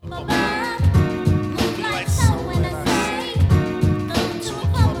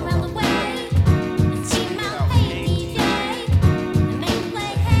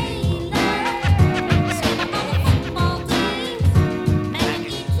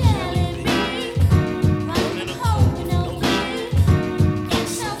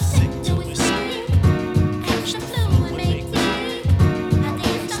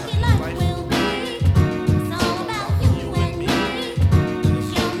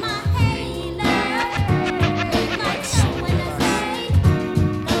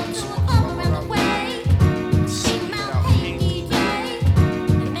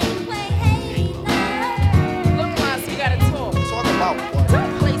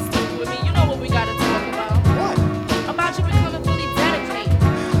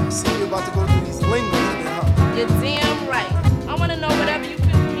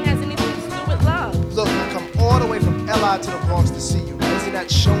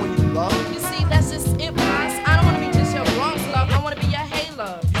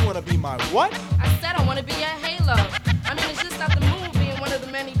What? I said I want to be your halo. I mean, it's just out the moon being one of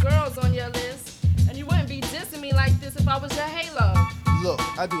the many girls on your list. And you wouldn't be dissing me like this if I was your halo. Look,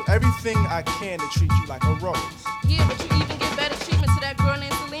 I do everything I can to treat you like a rose. Yeah, but you even give better treatment to that girl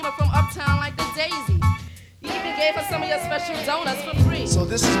named Salima from Uptown like the Daisy. You even gave her some of your special donuts for free. So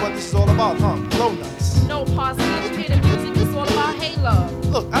this is what this is all about, huh? Glow nuts. No, Parsley, educated music, this is all about halo.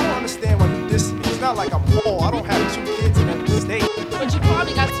 Look, I don't understand why you diss me. It's not like I'm poor. I don't have 2 kids in every state. But you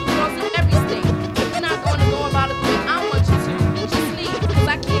probably got 2 girls in every state. If you're not going to go about it the way I want you to, then just leave, because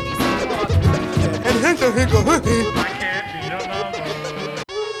I can't be so bothered. Yeah, and hinka. I can't be your lover.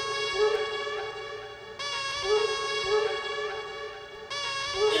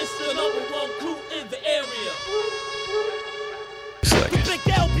 It's the #1 crew in the area. Second. The big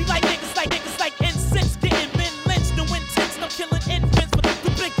L be like niggas like N6 getting men lynched and win ticks, no killing infants. But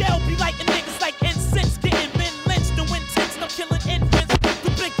the big L be like niggas like N6 getting men lynched and win ticks, no killing infants. The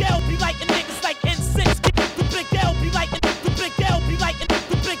big L be like niggas like N6. The big L be like the big L be like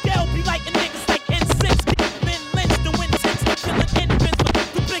the big L be like niggas like N6 getting men lynched and win ticks, no killing infants. But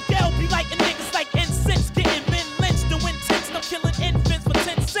the big L be like niggas like N6 getting men lynched and win ticks, no killing infants for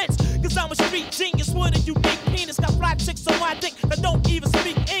 10 cents. Cause I'm a street genius with a unique penis. Got fly chicks on my dick that don't even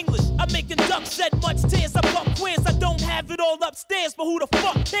speak English. I'm making ducks shed much tears. I fuck queers. I don't have it all upstairs, but who the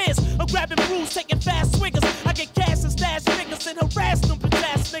fuck cares? I'm grabbing brews, taking fast swingers. I get cash and stash niggas and harass them bitch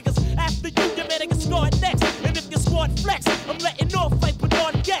ass niggas. After you, your man get scored next. And if your squad flex, I'm letting off like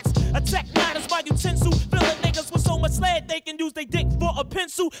Bernard Getz. A Tech 9 is my utensil. Filling niggas with so much lead they can use they dick for a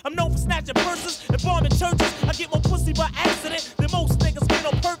pencil. I'm known for snatching purses and bombing churches. I get more pussy by accident than most niggas get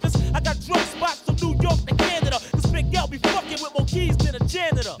on purpose. I got drug spots from New York to Canada. This big L be fucking with more keys than a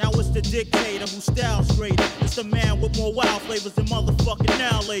janitor. Now it's the dictator who styles greater. It's the man with more wild flavors than motherfucking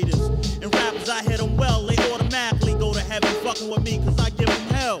now laters. And rappers, I hit them well, they automatically go to heaven fucking with me cause I give them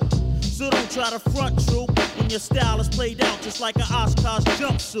hell. So don't try to front true when your style is played out just like an Oshkosh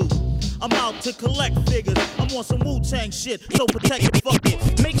jumpsuit. I'm out to collect figures, I'm on some Wu-Tang shit, so protect your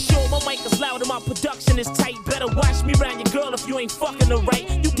fucking. Make sure my mic is loud and my production is tight. Better watch me round your girl if you ain't fucking her right.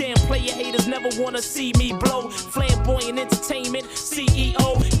 You damn player haters never wanna see me blow. Flamboyant entertainment,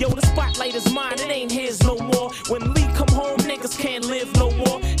 CEO. Yo, the spotlight is mine, it ain't his no more. When Lee come home, niggas can't live no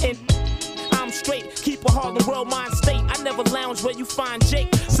more. And I'm straight, keep a Harlem world mind state. I never lounge where you find Jake.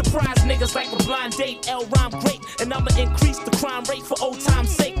 Surprise niggas like a blind date. L rhyme great, and I'ma increase the crime rate for old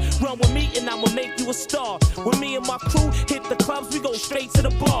time's sake. Run with me and I'ma make you a star. When me and my crew hit the clubs, we go straight to the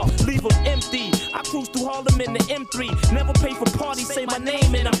bar. Leave them empty. I cruise through Harlem in the M3. Never pay for parties, say my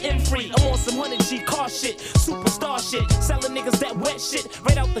name and I'm M-free. I'm on some 100G car shit, superstar shit. Selling niggas that wet shit,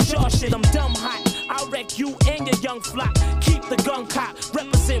 right out the jar shit. I'm dumb hot, I'll wreck you and your young flock. Keep the gun cock,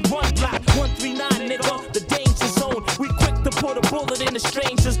 represent one block. 139 nigga, the danger zone. We quick to put a bullet in the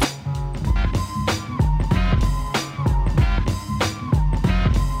strangers.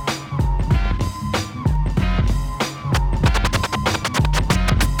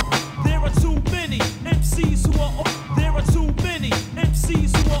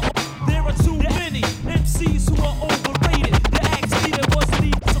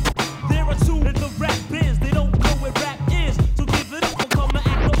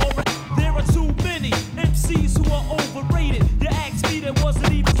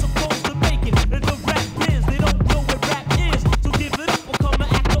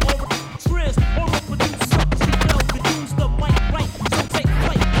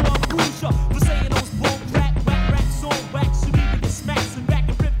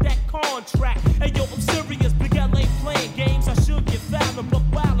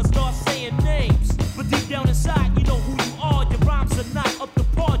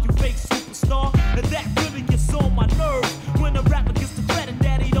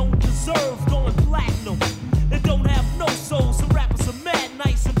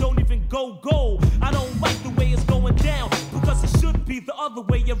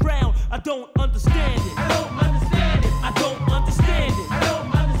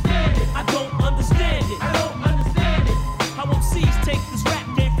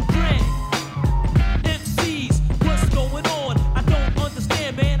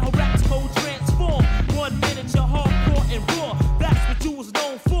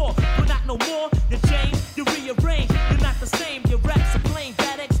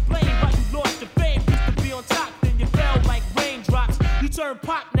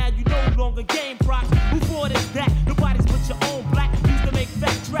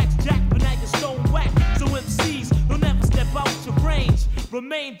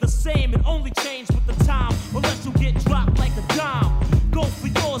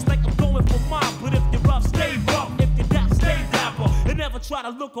 try to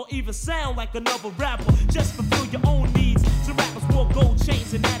look or even sound like another rapper just to fulfill your own needs. Some rappers wore gold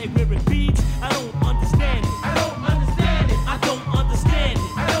chains and now they wearing beads. I don't understand it. I don't understand it. I don't understand it.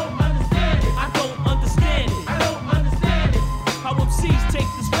 I don't understand it. I don't understand it. I don't understand it. How MCs take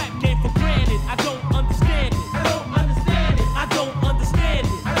this rap game for granted. I don't understand it. I don't understand it. I don't understand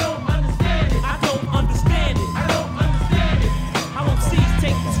it. I don't understand it. I don't understand it. I don't understand it. How MCs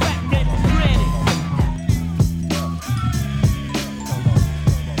take this rap game for granted.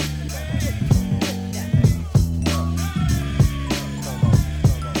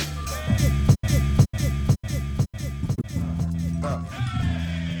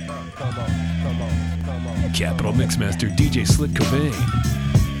 Capital Mixmaster DJ Slick Cobain.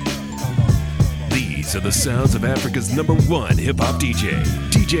 These are the sounds of Africa's #1 hip-hop DJ,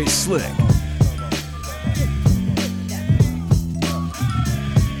 DJ Slick.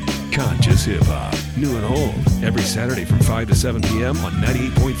 Conscious hip-hop, new and old, every Saturday from 5 to 7 p.m. on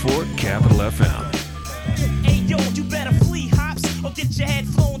 98.4 Capital FM. Hey yo, you better flee hops or get your head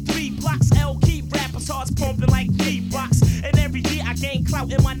flown 3 blocks. L keep rappers hearts pumping like Reeboks. And every year I gain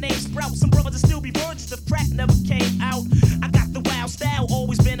clout and my name sprout. Some brothers will still be virgins if crack never came out. I got the wild style,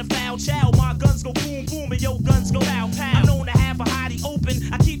 always been a foul child. My guns go boom boom and your guns go pow pow. I'm known to have a hottie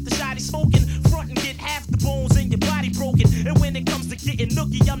open. I keep the shotty smoking, front and get half the bones in your body broken. And when it comes to getting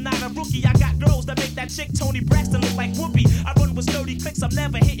nookie, I'm not a rookie. I got girls that make that chick Tony Braxton look like Whoopi. I run with sturdy clicks, I'm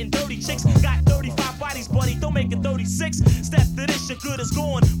never hitting dirty chicks. Got 35 bodies, buddy, don't make it 36. Step to this, your good is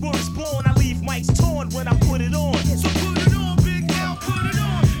gone. Word is born, I leave mics torn when I put it on. So put it on, Big L, put it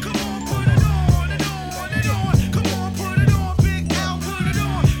on. Come on, put it on and on and on. Come on, put it on, Big L, put it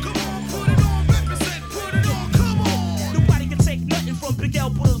on. Come on, put it on, represent, put it on, come on. Nobody can take nothing from Big L,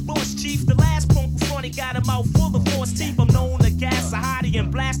 but his voice chief. The last punk was funny, got a mouth full of force teeth. I'm known to gas a hottie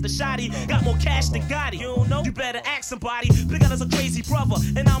and blast a shotty. Got more cash than Gotti. You don't know? You better ask somebody. Big L is a crazy brother,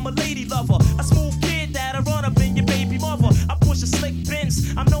 and I'm a lady lover. A smooth kid that'll run up in your baby mother. I push a slick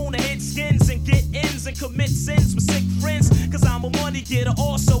Benz. I'm known to hit skins and get ins and commit sins with sick friends. Cause I'm a money getter,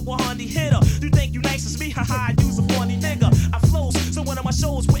 also a honey hitter. You think you nice as me? Haha, you's a funny nigga. I flows, so one of my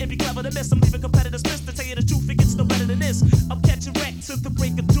shows wouldn't be clever to miss. I'm leaving competitors pissed. To tell you the truth, it gets no better than this. I'm catching wreck to the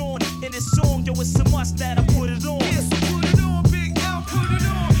break of dawn. In this song, yo, it's a must that I put it on. Yeah, so put it on, Big L, put it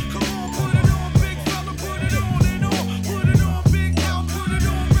on. Come on, put it on, big fella, put it on and on. Put it on, Big L, put it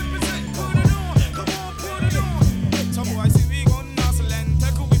on, represent, put it on. Come on, put it on. Some boy see we gon' hustle and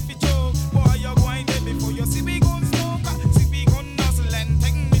take a whiffy choke. Boy, you're going dead before you see we gon' smoke. See we gon' hustle and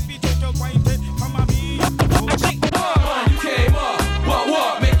take a whiffy choke. You're going dead. Come on, me. You came up,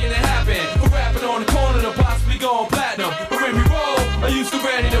 what, making it happen. We're rapping on the corner to possibly go on platinum. But when we roll, I used to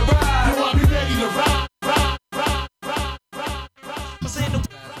ready to ride. You want me ready to ride?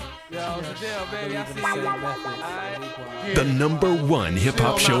 The #1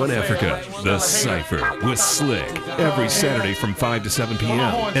 hip-hop show in Africa, The Cypher with Slick. Every Saturday from 5 to 7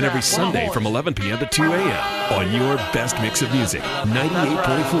 p.m. and every Sunday from 11 p.m. to 2 a.m. on your best mix of music,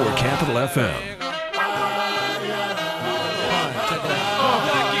 98.4 Capital FM.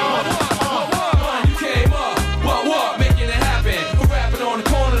 You came up, what, making it happen. We're rapping on the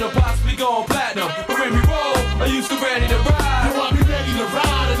corner to possibly go on platinum. But when we roll, I used to ready to ride. You want me ready to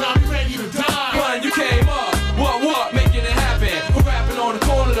ride and I'm ready to die. When you came up, what, making it happen. We're rapping on the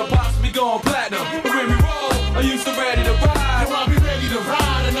corner to possibly go on platinum. But when we roll, I used to ready to ride. You want me ready to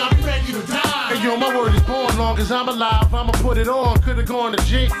ride and I'm ready to die. Hey yo, my word is born, long as I'm alive, I'ma put it on. Could've gone to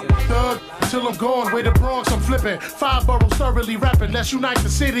G, thug, till I'm gone. Way to Bronx, I'm flipping. 5 boroughs thoroughly repping. Let's unite the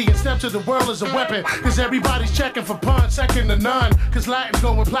city and step to the world as a weapon. Cause everybody's checking for puns, second to none. Cause Latin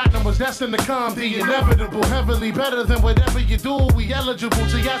going platinum was destined to come. The inevitable, heavily better than whatever you do. We eligible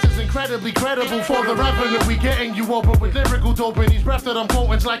to yes is incredibly credible. For the revenue, we getting you open with lyrical dope. And these breath that I'm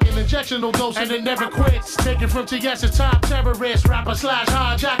quoting's like an injectional dose. And it never quits. Taken from TS's top terrorist, rapper slash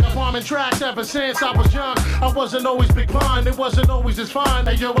hijacker, bombing tracks ever since I was young. I wasn't always big pun, it wasn't always this fun.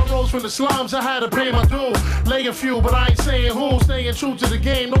 Hey yo, I rose from the slums, I had to pay my due. Lay a few, but I ain't saying who. Staying true to the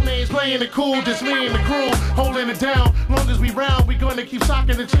game, no names playing it cool. Just me and the crew, holding it down. Long as we round, we gonna keep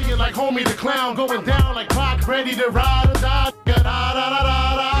socking it to you like homie the clown. Going down like Pac, ready to ride or die.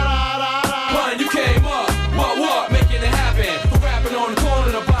 When you came up, what, making it happen. We're rapping on the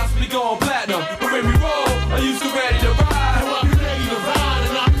corner to possibly go on platinum. But when we roll, I used to ready to ride. You want me ready to ride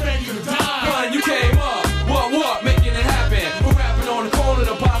and I'm ready to die. When you came up, what, making it happen. We're rapping on the corner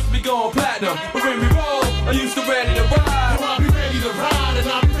to possibly go on platinum. But when we roll, I used to ready to ride. You want me ready to ride and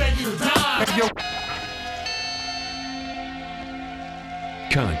I'm ready to die. Hey, yo.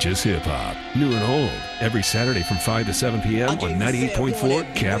 Conscious hip-hop, new and old, every Saturday from 5 to 7 p.m. on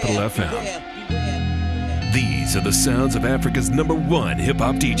 98.4 Capital FM. These are the sounds of Africa's #1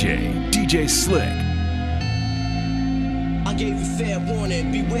 hip-hop DJ, DJ Slick. I gave you fair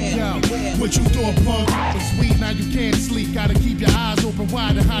warning, beware, Yo, beware. what you thought, punk? Was sweet, now you can't sleep. Gotta keep your eyes open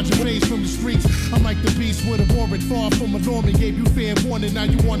wide and hide your face from the streets. I'm like the beast with a warrant, far from a Norman. Gave you fair warning, now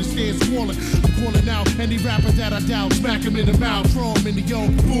you wanna stay swollen. I'm calling out any rapper that I doubt. Smack him in the mouth, throw him in the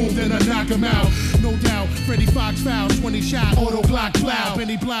yoke, boom, then I knock him out. No doubt, Freddie Fox fouls, 20 shot, auto Glock plow.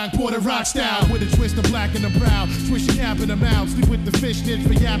 Benny Blind, Porter Rock style, with a twist of black in the brow. Twist your cap in the mouth, sleep with the fish nits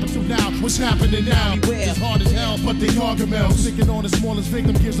for yapping so loud. What's happening now? It's hard as hell, but they Gargamel. Sticking on the smallest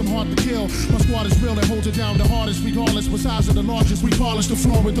victim gives them hard to kill. My squad is real and holds it down the hardest. Regardless, what size of the largest, we polish the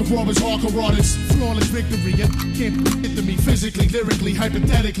floor with the rawest hardcore artists. Flawless victory, and can't get to me physically, lyrically,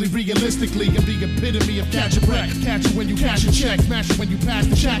 hypothetically, realistically. I'm the epitome of catch a wreck. Catch it when you cash a check, smash it when you pass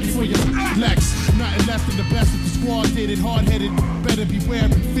the check before you flex. Nothing less than the best of the squad did it. Hard-headed, better beware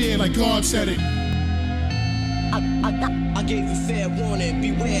and fear like God said it. I gave you fair warning,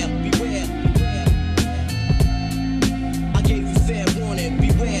 beware, beware, beware. I gave you fair warning,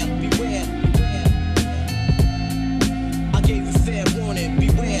 beware, beware, beware. I gave you fair warning,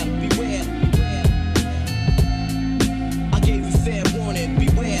 beware, beware, beware. I gave you fair warning,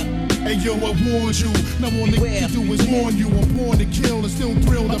 beware. Hey yo, I warned you. Now all niggas can do is warn you. I'm born to kill and still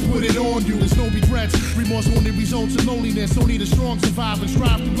thrilled. I put it on you. There's no regrets. Remorse only results in loneliness. Only the strong survive and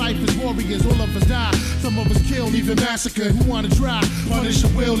strive through life as warriors. All of us die. Some of us killed, even massacred. Who wanna try? Punish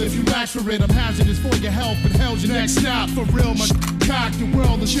your will if you ask for it. I'm hazardous for your health and hell's your next stop. For real, my cock, the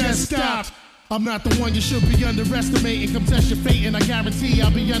world is just stop. I'm not the one you should be underestimating. Come test your fate and I guarantee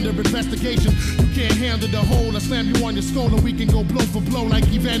I'll be under investigation. You can't handle the whole. I slam you on your skull and we can go blow for blow like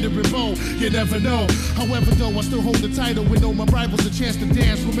Evander and Bo. You never know. However though, I still hold the title with no my rivals a chance to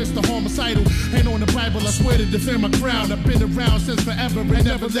dance with Mr. Homicidal. Ain't on the Bible, I swear to defend my crown. I've been around since forever and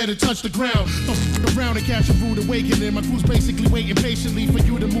never let it touch the ground. Don't f*** around and catch a rude awakening. My crew's basically waiting patiently for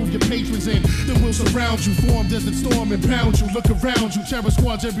you to move your patrons in. Then we'll surround you, form desert storm and pound you. Look around you, terror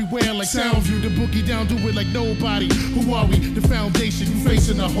squads everywhere like Soundview. The boogie down, do it like nobody. Who are we? The foundation, you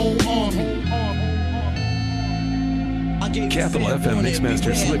facing the whole army. Capital FM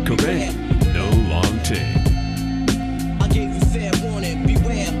Mixmaster Slick Cobain. No long take. I gave you fair warning,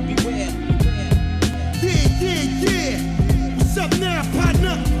 beware, beware, beware. Yeah. What's up now,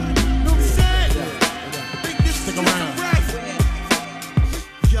 partner? Know what I'm saying? Think this is right.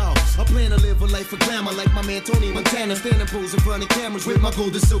 Yo, I plan to live a life of glamour like my man Tony Montana. Standing pose in front of cameras with my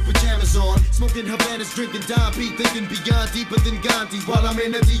golden silk pajamas on. Smoking Havanas, drinking Don P, thinking beyond deeper than Gandhi. While I'm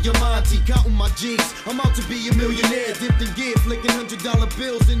in a Diamante, counting my G's. I'm out to be a millionaire, dipped in gear, flicking $100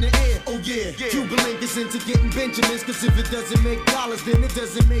 bills in the air. Oh yeah. Cuban link is into getting Benjamins, cause if it doesn't make dollars, then it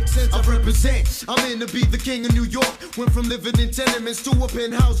doesn't make sense. I represent, I'm in to be the king of New York. Went from living in tenements to a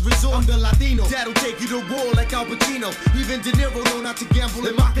penthouse resort. I'm the Latino, that'll take you to war like Al Pacino. Even De Niro know not to gamble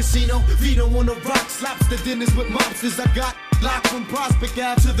in my casino. Vito on the rocks, lobster dinners with mobsters. I got locked from Prospect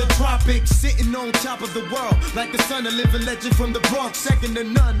Ave to the tropics. Sitting on top of the world like the son of living legend from the Bronx. Second to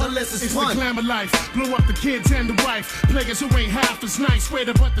none, unless it's fun. The glamour life, blow up the kids and the wife. Players who ain't half as nice, swear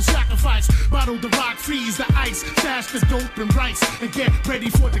to but the sacrifice. Bottle the rock, freeze the ice, stash the dope and rice, and get ready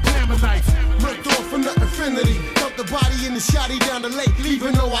for the glamour life. Ripped off for nothing infinity. Dumped the body in the shotty down the lake,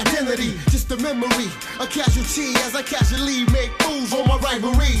 leaving no identity. Just a memory, a casualty as I casually make moves on my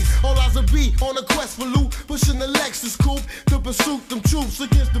rivalries. All eyes will be on a quest for loot, pushing the Lexus coupe to pursue them troops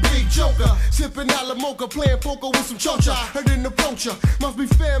against the big joker. Sipping Alamocha, playing poker with some chocha. Heard an approacher, must be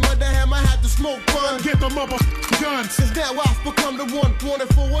fair, mother ham, I had to smoke fun. Get them up guns. Since now I've become the one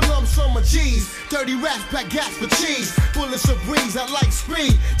wanted for a lump sum of G's. Dirty rats pack gas for cheese. Bullets of breeze, I like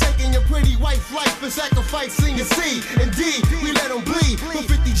speed. Taking your pretty wife's life and sacrificing your seed. Indeed, we let them bleed for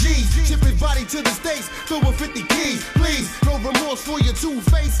 50 G's. Ship his body to the States, filled with 50 keys. Please, no remorse for your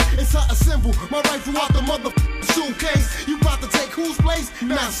two-face. It's how I assemble my rifle out the mother suitcase. You about to take whose place?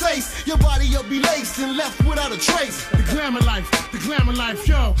 Not safe. Your body will be laced and left without a trace. The glamour life,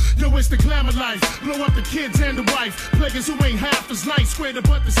 yo, it's the glamour life. Blow up the kids and the wife. Players who ain't half as nice, swear to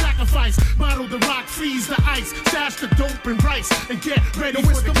but the sacrifice. Bottle the rock, freeze the ice, stash the dope and rice, and get ready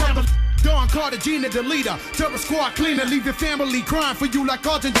for the glamour. Don Cartagena, the leader. Terror squad cleaner, leave your family crying for you like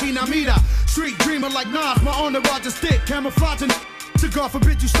Argentina. Mita. Street dreamer like Nas, my entourage is thick, camouflaging. To God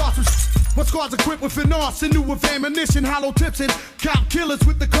forbid you start some My squad's equipped with an arsenal with ammunition, hollow tips and cop killers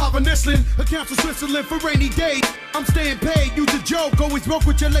with the carbon whistling. Accounts for Switzerland for rainy days. I'm staying paid, use a joke, always broke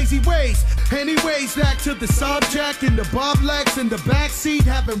with your lazy ways. Anyways, back to the subject, in the Bob Lex, in the backseat,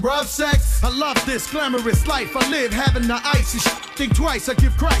 having rough sex. I love this glamorous life I live, having the ice and think twice. I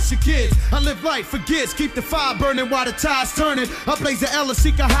give Christ your kids. I live life for kids, keep the fire burning while the tide's turning. I blaze the Ella,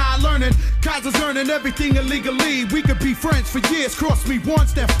 seek a high learning. Kaiser's earning everything illegally. We could be friends for years, cross me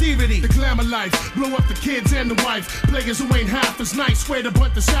once, that thievery. The glamour life, blow up the kids and the wife. Players who ain't half as nice, swear to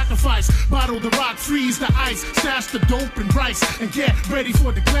but the sacrifice. Bottle the rock, freeze the ice, stash the dope and rice, and get ready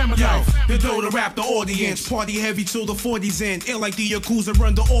for the glamour life. The dough to rap the audience, party heavy till the 40s end. Ill like the Yakuza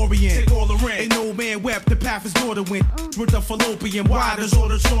run the Orient. Take all the rent, and no man wept, the path is door to win. With the fallopian, wide as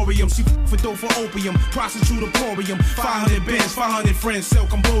auditorium. She for dough for opium, prostitute emporium. 500 bands, 500 friends, sell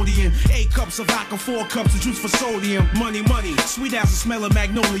Cambodian. 8 cups of vodka, 4 cups of juice for sodium. Money, money, sweet as the smell of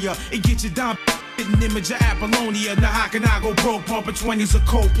magnolia. It gets you down. An image of Apollonia. Now how can I go broke? Pumping 20s of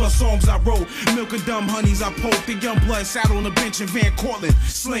coke plus songs I wrote. Milk and dumb honeys I poke. The young blood sat on the bench in Van Cortlandt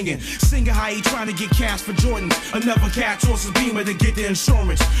slinging. Singing how he trying to get cash for Jordan. Another cat tosses Beamer to get the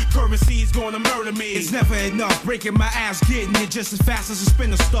insurance. Currency's gonna murder me. It's never enough. Breaking my ass, getting it just as fast as a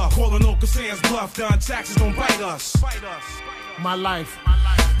spinner stuff. Calling Uncle Sam's bluff. Done taxes don't bite us. My life.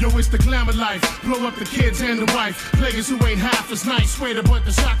 Yo, it's the glamour life. Blow up the kids and the wife. Players who ain't half as nice, swear to but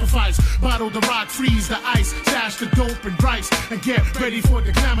the sacrifice. Bottle the rock, freeze the ice, stash the dope and rice, and get ready for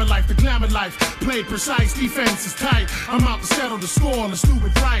the glamour life. The glamour life. Play precise, defense is tight. I'm out to settle the score, let's do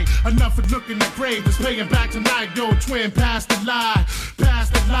it right. Enough of looking at grave, it's paying back tonight. Yo, twin, pass the lie. Pass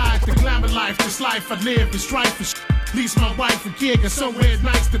the lie. The glamour life, this life I live, the strife is at least my wife and kid got somewhere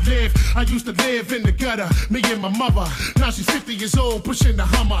nice to live. I used to live in the gutter, me and my mother. Now she's 50 years old, pushing the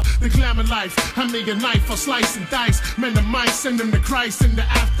Hummer. The glamour life, I made a knife, I slice and dice. Man, the mice send them to Christ in the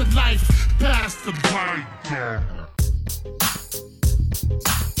afterlife. Pass the Bible.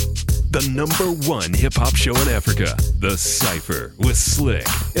 The #1 hip-hop show in Africa, The Cypher with Slick.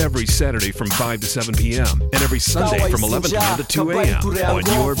 Every Saturday from 5 to 7 p.m. and every Sunday from 11 p.m. to 2 a.m. on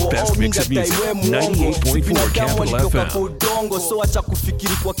your best mix of music, 98.4 Capital FM. Udongo, so acha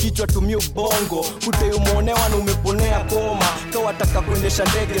kufikiri kwa kichwa, tumia ubongo. Kute umeonewa na umeponea koma. Kawa taka kuendesha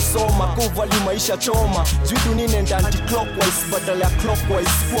ndege soma. Kuvali maisha choma. Juu nini nenda anti-clockwise badala ya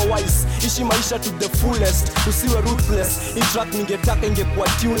clockwise. Kuwa wise, ishi maisha to the fullest. Usiwe ruthless, hii track ningetaka ingekuwa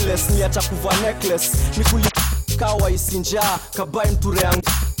tuneless. Niacha kuva necklace, nikuli kawa isinja. Kabai mture yangu,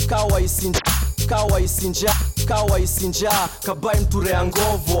 kawa isinja. Kawa isinja, kawa isinja. Kabai mture ya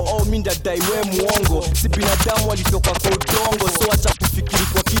ngovo, oh minda daiwe muongo. Si binadamu walitoka kwa udongo, so acha kufikiri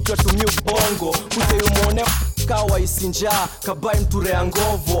kwa kichwa, tumia ubongo. Kute umone kawa isinja, kabai mture ya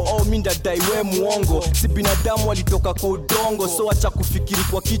ngovo, oh minda daiwe muongo. Si binadamu walitoka kwa udongo, so acha kufikiri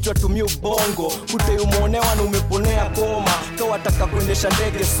kwa kichwa, tumia ubongo. Kute umeonewa na umeponea koma. Kawa taka kuendesha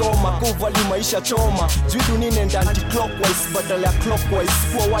ndege soma. Kuvali maisha choma. Juu nini nenda anti-clockwise badala ya clockwise.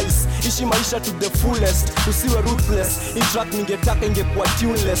 Kuwa wise, ishi maisha to the fullest. Usiwe ruthless, hii track ningetaka ingekuwa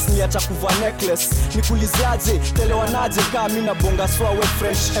tuneless. Niacha kuva necklace, nikulizaje, telewanaje kaa mina bonga swa we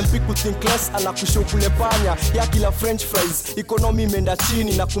fresh. MP kuthink less, anakushow kule panya ya kila french fries. Economy imenda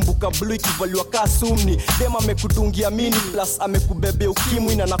chini, nakumbuka blue ikivaliwa kaa sumni. Dema amekudungia mini plus amekubebe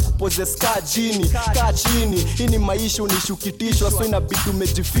ukimwi na nakupozes kaa jini. Kaa chini, hii ni maisha unishukitishwa, so inabidi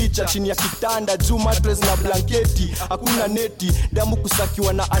umejificha chini ya kitanda, juu mattress na blanketi. Hakuna neti, damu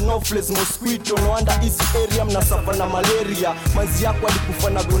kusakiwa na anopheles mosquito. No wonder easy area mnasafa na malaria. Manzi yako alikufa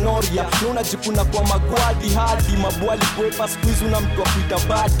na gonorrhea. Na unajikuna kwa magwadi hadi mabwali kwepa squeeze una mtu wa kuita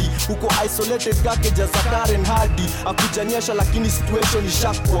badi. Uko isolated kake jaza Karen Hardy. Akujanyesha lakini situation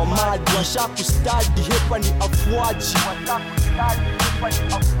ishakuwa madi. Washaku study hepa ni afuaji.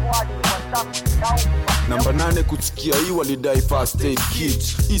 Namba 8 kusikia hii walidai first aid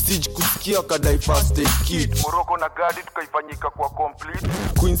kit. Isij kusikia kadai first aid kit. Morocco na gadi tukaifanyika kwa complete.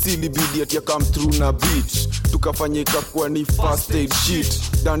 Quincy libidi ati come through na beat. Tukafanyika kwa ni first aid shit.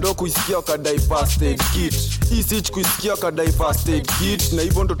 Dando kusikia kadai first aid kit. Isij kusikia kadai first aid kit. Na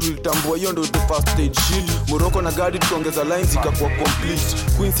hivyo ndo tulitambua hiyo ndo the first aid shit. Morocco na gadi tukaongeza lines ikakuwa complete.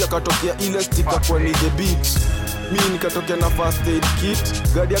 Quincy akatokea ile stick kwa ni the beat. Mimi nikatokea na first aid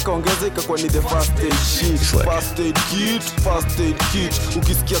kit. Gadi akaongeza ikakuwa ni the first aid shit. First aid kit, first aid kit.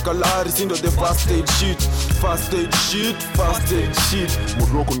 Ukisikia kalari si ndo the first aid shit. First aid shit, first aid shit.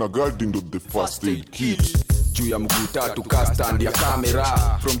 Morocco na gadi ndo the first aid kit. juu ya mguu tatu ka stand ya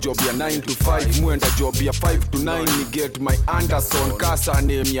kamera. From job ya 9 to 5 muenda job ya 5 to 9 ni get my Anderson kasa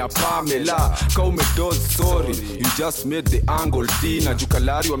name ya Pamela. Ka umedoz sorry you just made the angle tina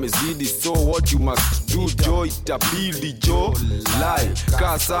jukalari wamezidi so what you must do joy itabidi jo lie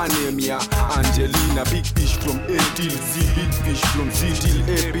kasa name ya Angelina. Big fish from A till Z, big fish from Z till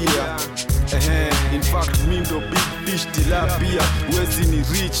A pia. In fact mindo big fish tilapia. Wezi ni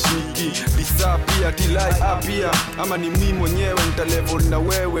rich niki disappear till I appear. Ama ni mimi mwenyewe nita level na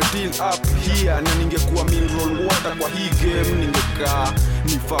wewe till up here. Na ningekuwa mineral water kwa hii game ningekaa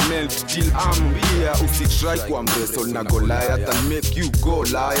ni ferment till I'm here. Usitry kwa mresol na Goliath and make you go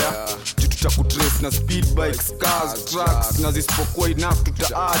liar. Tutakutrace na speed bikes, cars, trucks. Na zisipokuwa enough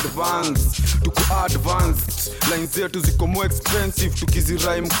tuta-advance. Tuko-advanced. Lines zetu ziko more expensive.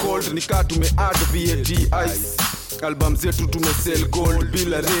 Tukizirime cold nika tume-add VAT ice. Album zetu tume-sell gold.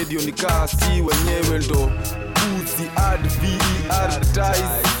 Bila radio nika si wenyewe ndo uzi-add VER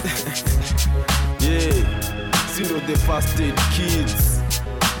ties. Yeah, sindo the first aid kids.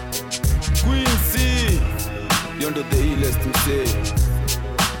 Quincy yondo the illest msee.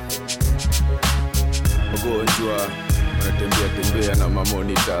 Wagonjwa wanatembea na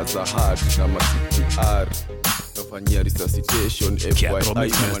mamonita za heart na ma-CPR. Nafanyia resuscitation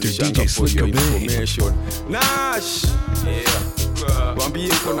FYI manishanga for your information. Nash! Wambie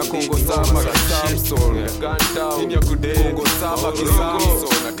kona Kongo sama ki Samson. Kongo sama ki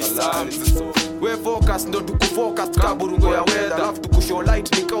Samson ati Samson. We focus ndo tukufocus kaburungo ya weather. Alafu tukushow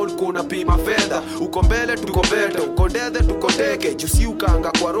light nika ulikuwa unapima fedha. Uko mbele tuko beta, uko dede tuko teke. Jusi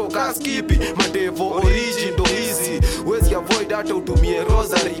ukanga kwa roka skipi. Madevo origin ndo hizi. Wezi avoid hata utumie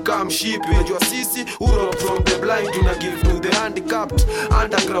rosary kama mshipi. Unajua sisi uro from the blind tuna give to the handicapped.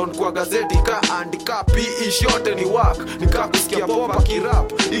 Underground kwa gazeti ka handicap. Hii yote ni work. Nika kusikia popa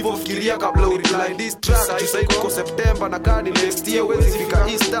kirap. Hivyo fikiria kabla ureply this track. Jisai kuko September na kani next year. Wezi fika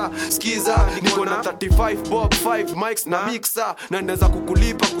Easter. Skiza niko na 35 bob 5 mics na mixer. Na naweza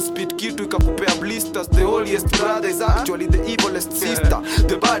kukulipa kuspit kitu ikakupea blisters. The holiest brother is actually the evilest sister.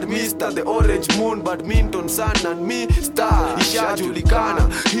 The bad mister, the orange moon, badminton sun and me star. Ishajulikana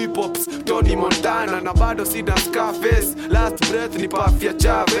hip hops Tony Montana. Na bado sina Scarface. Last breath ni Pafia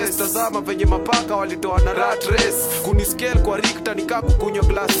Chavez. Tazama venye mapaka walitoa na rat race. Kuniscale kwa Richter nikakukunywa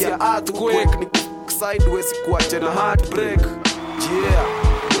glass ya earthquake. Ni sideways kuache na heartbreak. Yeah,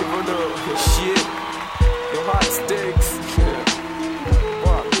 even though shit your heart stakes.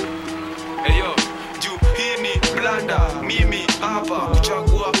 Hey yo, juu hii ni blanda. Mimi hapa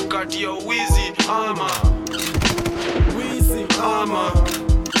kuchagua kati ya wizi ama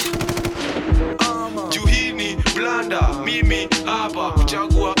juu hii ni blanda. Mimi hapa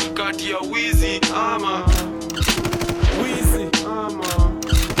kuchagua kati ya wizi ama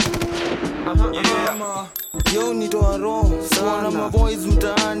yeah. Yo nitoa roho sana maboys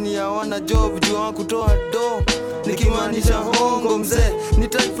mtaani hawana job juu hakutoa do. Nikimaanisha hongo mzee ni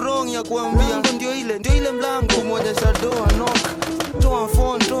type wrong ya kuambia ndio ile mlango mmoja shadoa knock. Toa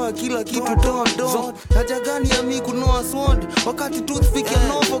phone, toa kila kitu, toa do. Haja gani ya mimi kunoa sword wakati toothpick ya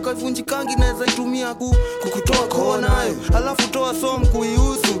novo kaivunjikangi naweza itumia kukutoa kona nayo. Alafu toa som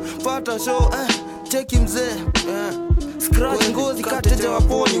kuihusu pata show cheki mzee scratch ngozi kateja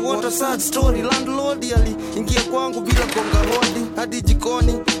waponi. What a sad story. Landlord aliingia kwangu bila konga hodi hadi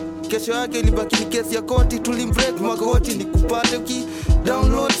jikoni. Kesho yake ilibaki ni kesi ya koti. Tulimbreak magoti nikupate uki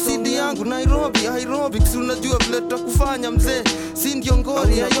download CD yangu Nairobi. Si unajua vile tutakufanya mzee. Si ndio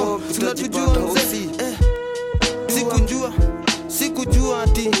ngori hayo tunatujua mzee. Sikujua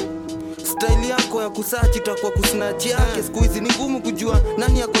ati style yako ya kusachi itakuwa kusnatch yake. Siku hizi ni ngumu kujua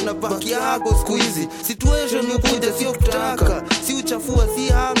nani yako na baki yako. Siku hizi situation ukuja sio kutaka. Si uchafua, si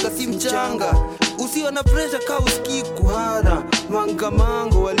hanga, si mchanga. Usiwe na pressure ka usikii kuhara.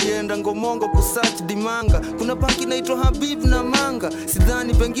 Mango walienda Ngomongo kusearch dimanga. Kuna banki inaitwa Habib na Manga.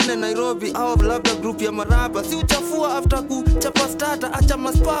 Sidhani pengine Nairobi au labda group ya maraba. Si uchafua after kuchapa starter. Acha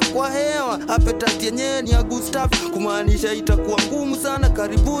maspark kwa hewa. Appetite yenyewe ni ya Gustav. Kumaanisha itakuwa ngumu sana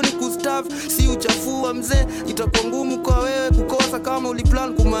karibuni Gustav. Si uchafua mzee itakuwa ngumu kwa wewe kukosa kama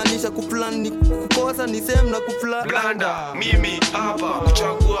uliplan. Kumaanisha kuplan ni kukosa ni same na kuplan. Blanda mimi hapa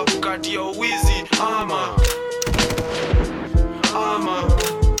kuchagua kati ya wizi ama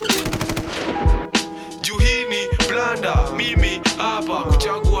Juhini blanda mimi hapa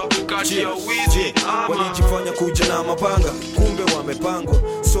kuchagua kati ya wizi ama. Walijifanya kuja na mapanga kumbe wamepangwa.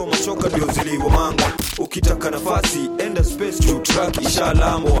 So machoka ndio ziliwamanga. Ukitaka nafasi enda space to track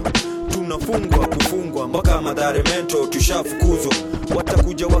ishalambwa. Tunafungwa kufungwa mpaka madhare mento tushafukuzwa.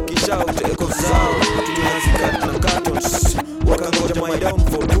 Watakuja wakishout eko zao. Tunazikata na cartons wakangoja my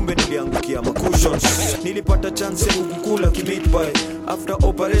downfall kumbe niliangukia makusha. options. Nilipata chance ya kukula kibit by after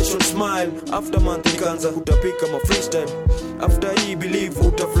operation smile, after month nikaanza kutapika ma freestyle. After hii believe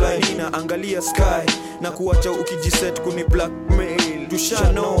utafly, nina angalia sky na kuacha ukijiset kuni blackmail.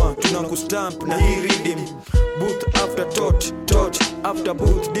 Tushanoa tunakustamp na hii rhythm, booth after tot after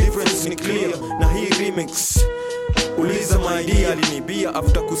booth, difference ni clear na hii remix. Uliza my idea alinibia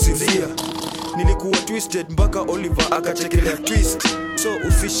after kusinzia. Nilikuwa twisted mpaka Oliver akachekelea twist. So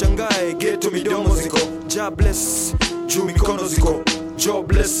usishangae ghetto midomo ziko jobless, juu mikono ziko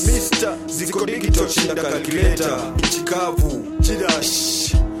jobless. Mister ziko digital shinda calculator, ichikavu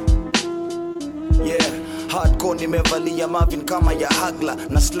chidash. Yeah, hardcore nimevalia Marvin kama ya Hagla,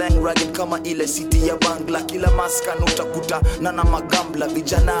 na slang rugged kama ile city ya Bangla. Kila maskani utakuta na magambla,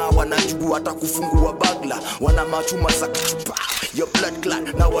 vijana wanajua hata kufungua bagla, wana machuma za kuchupa your blood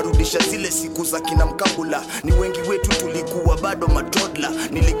clot, na warudisha zile siku za kina Mkambula. Ni wengi wetu tulikuwa bado matodla,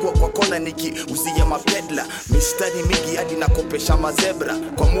 nilikuwa kwa kona nikiuzia mapedla, mistari mingi hadi nakopesha mazebra.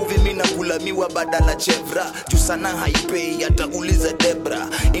 Kwa movie mimi nakulamiwa badala chevra, juu sana haipei hata uliza Debra.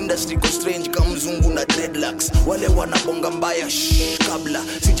 Industry ko strange kama mzungu na dreadlocks, wale wanabonga mbaya kabla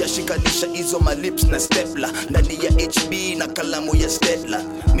sijashikanisha hizo malips na stepla ndani ya HB na kalamu ya Stedler.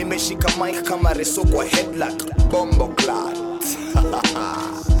 Nimeshika mic kama reso kwa headlock, bombo clat.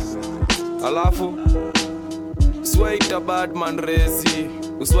 Alafu swaita badman rezi,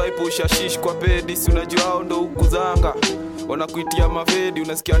 uswaipusha shish kwa pedis. Unajua hao ndo ukuzanga, wanakuitia mavedi.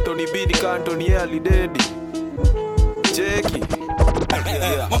 Unasikia Anthony Bidi ka Anthony alidedi. Cheki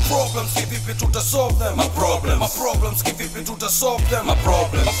My problems kivipi tutasolve them? My problems kivipi tutasolve them? My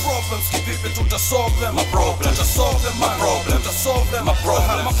problems kivipi tutasolve them? My problems tutasolve them. My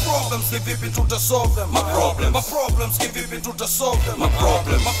problems kivipi tutasolve them? My problems kivipi tutasolve them? My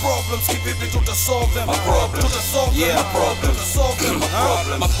problems kivipi tutasolve them?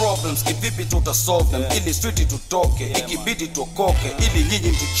 My problems kivipi tutasolve them? Ili street tutoke, ikibidi tukoke, ili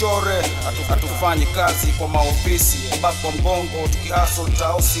nyinyi tuchore. Hatufanye kazi kwa maofisi, bako mbongo tukiaso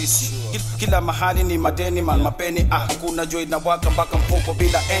tao sisi. Kila mahali ni madeni man, mapeni kuna joy na waka mpaka mfuko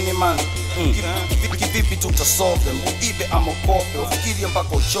bila any man. Kivipi tutasolve them? Uibe ama kope, ufikirie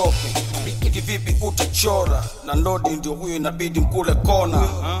mpaka uchoke. Kivipi utachora na nodi ndio huyo inabidi mkule kona.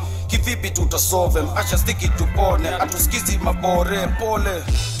 Kivipi tutasolve them? Acha stiki tupone, atusikizi mabore pole.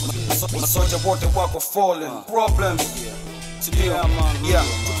 Masoja wote wako fallen problems. Yeah,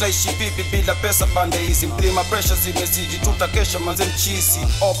 tutaishi vipi bila pesa bande hizi? Mlima pressure zimezidi, tutakesha manze mchisi.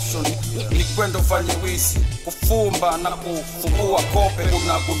 Option ni kwenda ufanye wisi, kufumba na kufungua kope.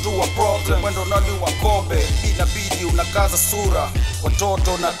 Unagundua problem, wendo naliwa kobe. Inabidi unakaza sura,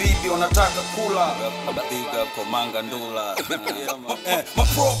 watoto na bibi wanataka kula. Biga komanga ndula. My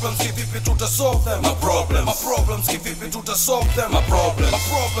problems kivipi tutasolve them? My problems kivipi tutasolve them? My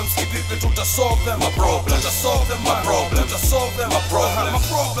problems kivipi tutasolve them? My problems tutasolve them. My problems solve them. My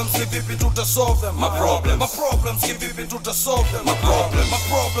problems kivipi tutasolve them? My problems kivipi tutasolve them? My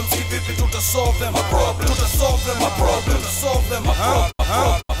problems kivipi tutasolve them? My problems tutasolve them. My problems solve them.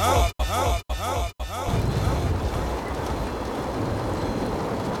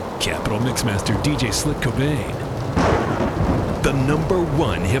 Capital Mixmaster DJ Slick Cobain. The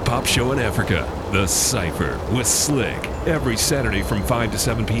 #1 hip-hop show in Africa, The Cypher with Slick. Every Saturday from 5 to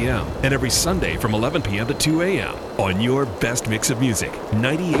 7 p.m. and every Sunday from 11 p.m. to 2 a.m. on your best mix of music,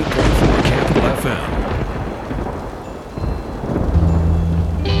 98.4 Capital FM.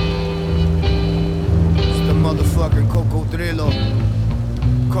 It's the motherfucking Cocodrillo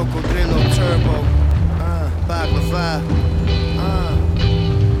Turbo, Baklava,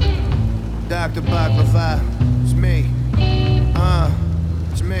 Dr. Baklava, it's me,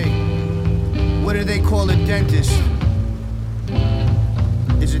 it's me. What do they call a dentist?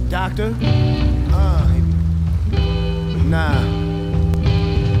 Is it doctor? Nah.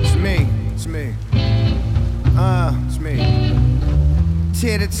 It's me. It's me.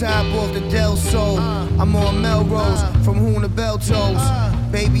 Tear the top off the Del Sol. I'm on Melrose, from Hoon to Bell Toes.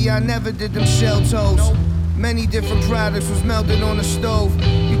 Baby, I never did them shell toes. Many different products was melted on the stove.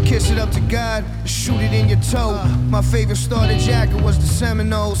 You kiss it up to God, shoot it in your toe. My favorite starter jacket was the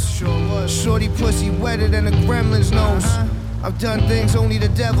Seminoles. Shorty pussy wetter than a gremlin's nose. I've done things only the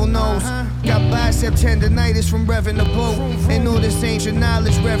devil knows. Got bicep tendonitis from revving the boat. And all this ancient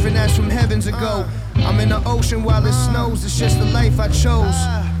knowledge, Reverend, that's from heavens ago. I'm in the ocean while it snows, it's just the life I chose.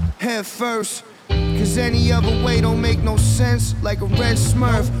 Head first, Cause any other way don't make no sense. Like a red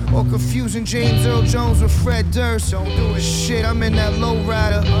Smurf or confusing James Earl Jones with Fred Durst. Don't do it. Shit, I'm in that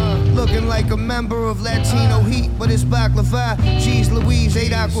lowrider, looking like a member of Latino Heat, but it's baklava. G's Louise,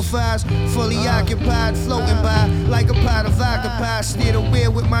 8 aquafers, fully occupied, floating by like a pot of octopi. Steer the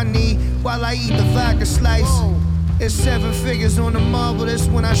wheel with my knee while I eat the vodka slice. It's 7 figures on the marble, that's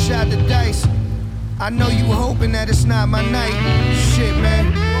when I shot the dice. I know you were hoping that it's not my night. Shit,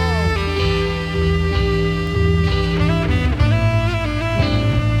 man.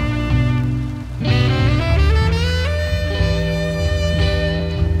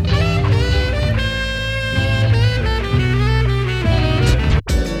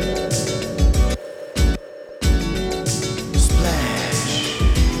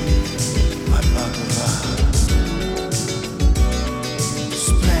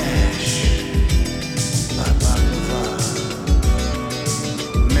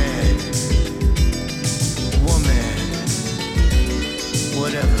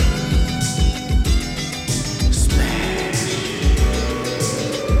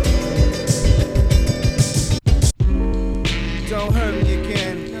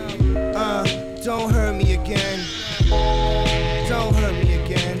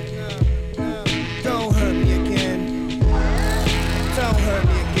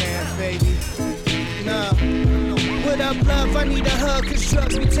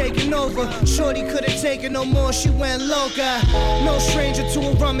 Shorty couldn't take it no more, she went loca. No stranger to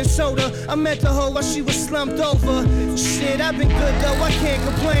a rum and soda. I met the hoe while she was slumped over. Shit, I've been good though, I can't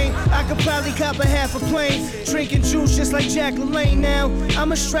complain. I could probably cop a half a plane. Drinking juice just like Jack LaLanne now.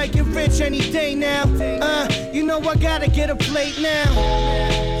 I'ma strike it rich any day now. You know I gotta get a plate now.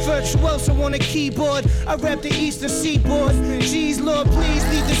 Virtuoso on the keyboard, I rap the eastern seaboard. Jeez, Lord, please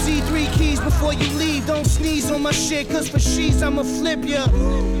leave the Z3 keys before you leave. Don't sneeze on my shit, cause for she's I'ma flip ya.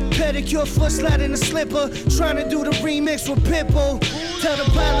 Pedicure, foot slide in a slipper. Tryna do the remix with Pitbull. Tell the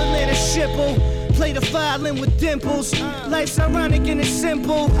pilot let it shipple. Play the violin with dimples. Life's ironic and it's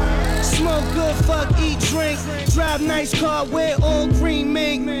simple. Smoke good, fuck, eat, drink. Drive nice car, wear all green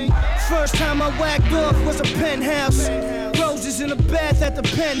mink. First time I whacked off was a penthouse. Roses in a bath at the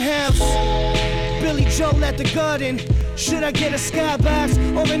penthouse. Billy Joel at the garden. Should I get a skybox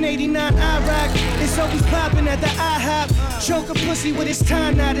or an 89 IROC? It's always popping at the IHOP. Choke a pussy with his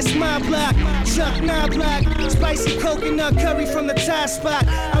time knot, it's my block. Chuck 9 block, spicy coconut curry from the Thai spot.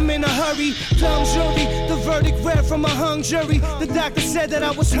 I'm in a hurry, dumb jury. The verdict read from a hung jury. The doctor said that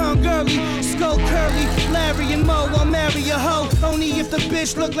I was hungry. Skull curly, Larry and Moe, I'll marry a hoe. Only if the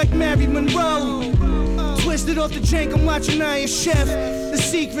bitch look like Mary Monroe. Twisted off the jank, I'm watching Iron Chef. The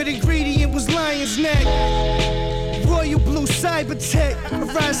secret ingredient was lion's neck. Royal blue Cybertech. I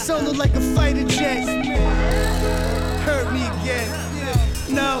ride solo like a fighter jet. Hurt me again.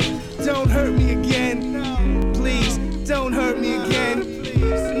 No, don't hurt me again. Please, don't hurt me again.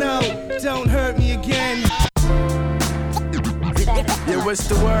 No, don't hurt me again. Yeah, what's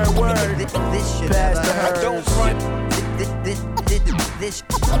the word? Pass the herbs. Don't front.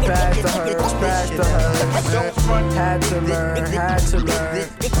 Pass the herbs, pass the herbs. Don't front. Had to learn.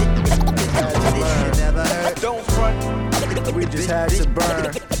 Don't front. We just had to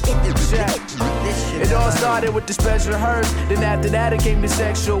burn. It all started with the special herbs. Then after that it came to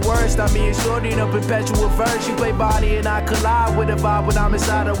sexual words. Now me and Shorty in a perpetual verse. She play body and I collide with a vibe when I'm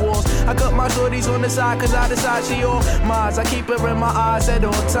inside the walls. I cut my shorties on the side cause I decide she all mine. I keep her in my eyes at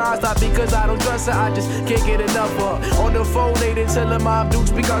all times. Not because I don't trust her, I just can't get enough of her. On the phone they didn't tell her mom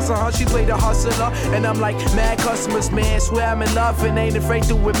dukes because of her. She played the hustler. And I'm like, mad customers, man. Swear I'm in love and ain't afraid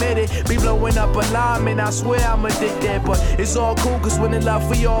to admit it. Be blowing up a line, man. I swear I'm addicted. But it's all cool cause when in love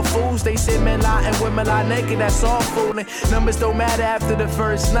we all fools. They say men lie and women lie naked, that's all fooling. Numbers don't matter after the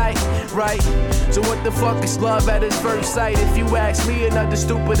first night, right? So what the fuck is love at its first sight? If you ask me, another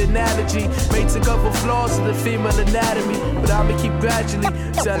stupid analogy. May take up for flaws of the female anatomy, but I'ma keep gradually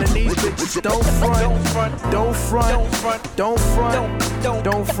telling these bitches don't front, don't front, don't front, don't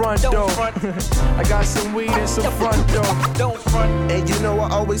front, don't front. I got some weed and some front door. Don't front. And you know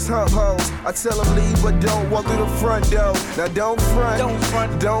I always hump hoes. I tell them leave, but don't walk through the front door. Now don't front, don't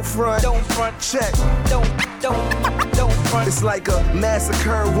front, don't front, don't front. Check. Don't front. It's like a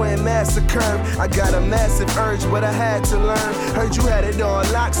massacre when massacre. I got a massive urge, but I had to learn. Heard you had it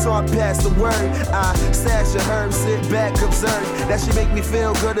on lock, so I passed the word. I stash a herb, sit back, observe. That should make me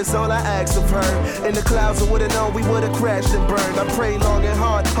feel good, is all I ask of her. In the clouds, I would've known we would've crashed and burned. I prayed long and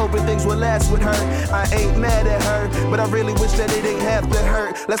hard, hoping things would last with her. I ain't mad at her, but I really wish that it didn't have to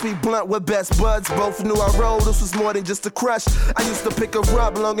hurt. Let's be blunt, we're best buds. Both knew our role, this was more than just a crush. I used to pick her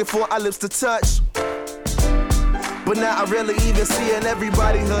up, longing for our lips to touch. But now I rarely even see her in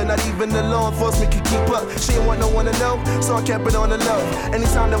everybody hood. Not even the law enforcement can keep up. She didn't want no one to know, so I kept it on the low.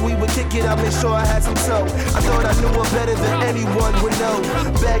 Anytime that we would kick it, I made sure I had some soul. I thought I knew her better than anyone would know.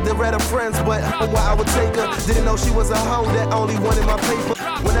 Bagged her at her friends, but why I would take her. Didn't know she was a hoe that only wanted my paper.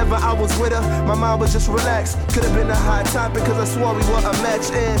 Whenever I was with her, my mind was just relaxed. Could have been a hot topic, cause I swore we were a match.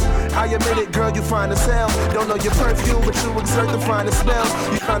 And I admit it, girl, you find a cell. Don't know your perfume, but you exert to find the smell.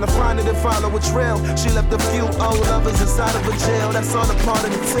 You trying to find it and follow a trail. She left a few old lovers inside of a jail. That's all a part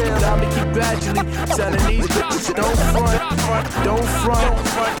of the tale. But I'ma keep gradually telling these bitches, don't front, don't front,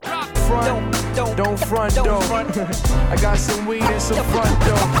 don't front, I got some weed and some front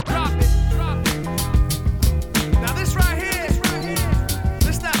door. Now this right here,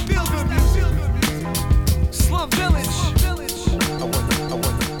 this that feel good music. Slum Village.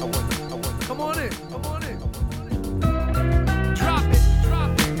 Come on in. Drop it.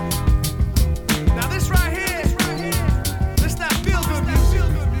 Now this right here, this that feel good music.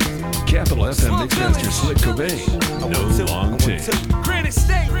 Capital FM Mixmaster Slick Cobain. No long take. Granite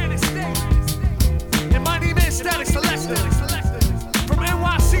State. And my name is Static Selector. From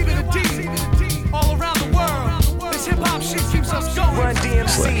NYC to the D, all around the world, this hip-hop shit keeps us going. Run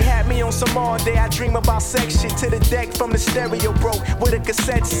DMC had me on some all day. I dream about sex shit to the deck from the stereo broke with a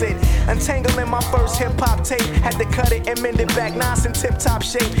cassette sit. Untangling my first hip-hop tape. Had to cut it and mend it back. Nice and tip-top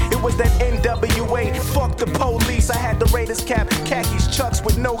shape. It was that NWA. Fuck the police. I had the Raiders cap, khakis, chucks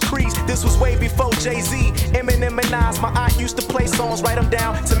with no crease. This was way before Jay-Z, Eminem and Nas. My aunt used to play songs, write them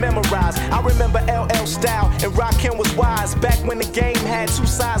down to memorize. I remember LL Style and Rakim was wise. Back when the game had two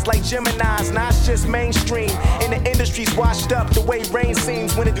sides like Gemini's. Now it's just mainstream. And the industry's washed up the way rain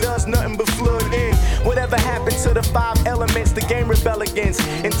seems when it does nothing but flood in. Whatever happened to the 5 elements the game rebel against?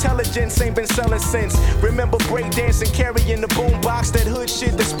 Intelligence ain't been selling since. Remember breakdancing, carrying the boombox. That hood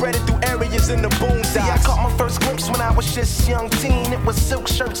shit that spread it through areas in the boondocks. See, I caught my first glimpse when I was just young teen. It was silk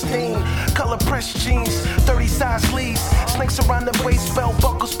shirts, theme, color pressed jeans, 30 size sleeves, snakes around the waist, belt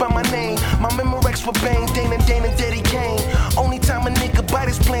buckles by my name. My Memorex with Bang, Dane and Daddy Kane. Only time a nigga bite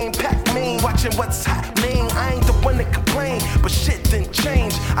is playing Pac-Man. Watching what's happening, I ain't the one to complain, but shit didn't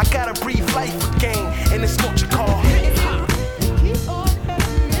change. I gotta breathe life again, and it's what you call hip-hop.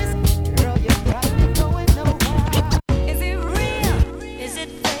 Is it real? Is it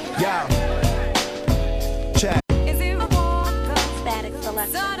fake? Yeah. Check. Is it a Static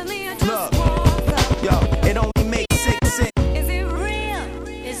Selector? Suddenly I just Look, yo, it only makes 6 cents. Is it real?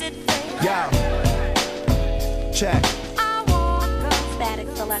 Is it fake? Yeah. Check. Static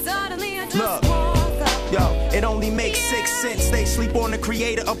Selector. Suddenly I just Look, yo, it only makes 6 cents. They sleep on the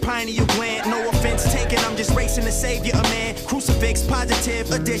creator of pineal gland. No offense taken, I'm just racing to savior a man. Crucifix,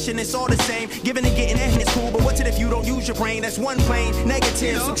 positive, addition, it's all the same. Giving and getting and it's cool, but what's it if you don't use your brain? That's one plane.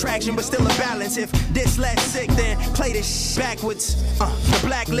 Negative, subtraction, but still a balance. If this less sick, then play this backwards. The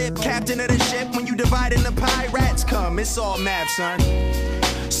black lip, captain of the ship. When you divide in the pie, rats come. It's all math, son.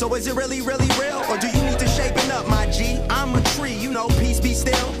 So is it really, really real? Or do you need to shapen up, my G? I'm a tree, you know, peace be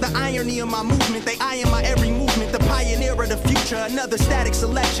still. The irony of my movement, they eyeing my every movement. The pioneer of the future, another static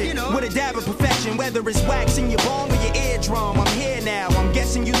selection. With a dab of perfection, whether it's wax in your bone or your eardrum. I'm here now, I'm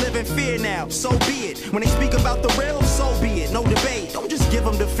guessing you live in fear now. So be it. When they speak about the real, so be it. No debate. Don't just give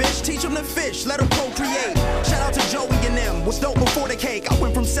them the fish, teach them to fish. Let them procreate. Shout out to Joey and them. Was dope before the cake. I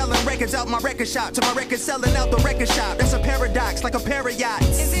went from selling records out my record shop to my record selling out the record shop. That's a paradox, like a pair of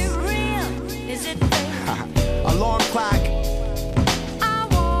yachts. Is it real? Is it fake? Alarm clock. I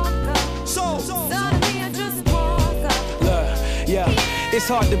woke up. Suddenly I just woke up. Yeah. It's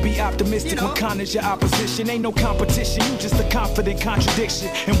hard to be optimistic when Connor's your opposition. Ain't no competition, you just a confident contradiction.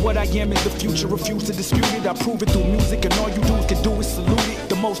 And what I am is the future, refuse to dispute it. I prove it through music, and all you do is salute it.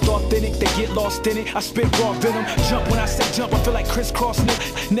 The most authentic, they get lost in it. I spit raw venom, jump when I say jump, I feel like crisscross nip.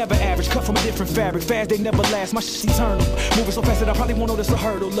 Never average, cut from a different fabric. Fast, they never last, my shit's eternal. Moving so fast that I probably won't notice a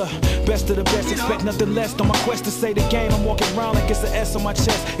hurdle. Best of the best, expect nothing less. On my quest to say the game, I'm walking around like it's an S on my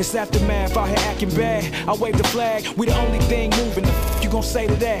chest. It's aftermath, out here acting bad. I wave the flag, we the only thing moving. You gon' say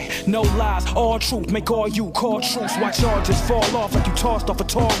to that? No lies, all truth, make all you call truth. Watch charges fall off like you tossed off a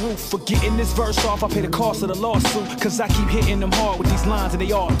tall roof. For getting this verse off, I pay the cost of the lawsuit. Cause I keep hitting them hard with these lines and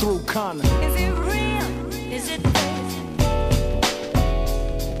they all through, Connor. Is it real? Is it fake?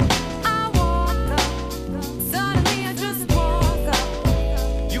 I woke up. Suddenly I just woke up.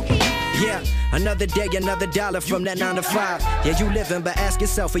 Yeah, Another day, another dollar from that 9 to 5. Yeah, you living, but ask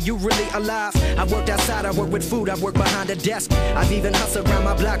yourself, are you really alive? I worked outside, I work with food, I work behind the desk. I've even hustled around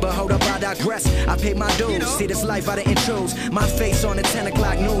my block, but hold up, I digress. I paid my dues, see this life I didn't choose. My face on the 10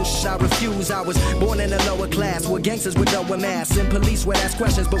 o'clock news, I refuse. I was born in a lower class, where gangsters would know masks, and police would ask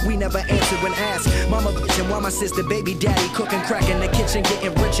questions, but we never answered when asked. Mama bitchin' while my sister, baby daddy cooking crack in the kitchen,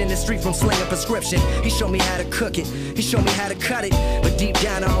 getting rich in the street from slinging prescription. He showed me how to cook it, he showed me how to cut it, but deep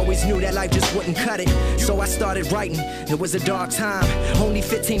down I always knew that life just wouldn't cut it. So I started writing, it was a dark time. Only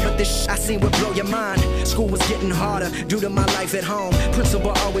 15, but this I seen would blow your mind. School was getting harder due to my life at home.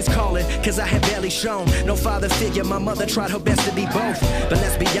 Principal always calling, cause I had barely shown no father figure. My mother tried her best to be both, but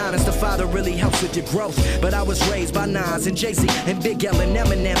let's be honest, the father really helps with your growth. But I was raised by Nas and Jay-Z and Big L and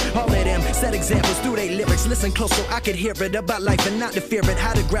Eminem. All of them set examples through their lyrics. Listen close so I could hear it about life and not to fear it.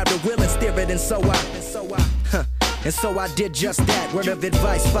 How to grab the wheel and steer it, and so I did just that. Word of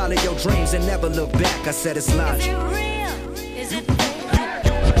advice, follow your dreams and never look back. I said it's logic. Is it real? Is it fake?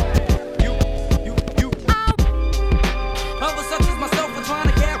 Others such as myself are trying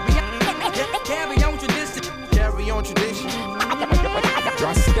to carry on tradition. Carry on tradition.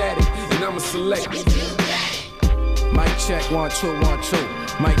 Drop static and I'ma select. Mic check, 1 2 1 2.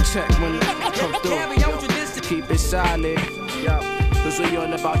 Mic check when it come through. Carry on tradition. Keep it solid, yo, cause we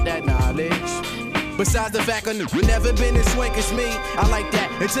all about that knowledge. Besides the fact I've never been as swank as me, I like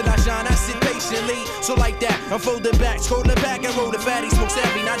that. Until I shine, I sit patiently. So like that, I'm folding back, scrolling back and roll the fatty, smoke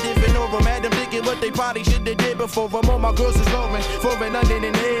savvy, not dipping over. Mad, I'm thinking what they probably should've did before. I'm on my girls is rolling, foreign under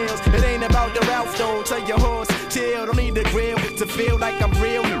the nails. It ain't about the Ralph though, tell your horse, chill. Don't need the grill to feel like I'm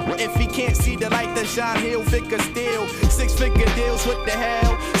real. If he can't see the light that shine, he'll figure still. 6-figure deals, what the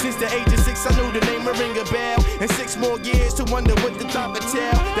hell? Since the age of 6, I knew the name would ring a bell. And 6 more years to wonder what the top of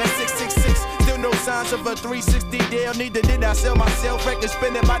tell. That's 666, still no signs of a 360 deal. Neither did I sell myself, records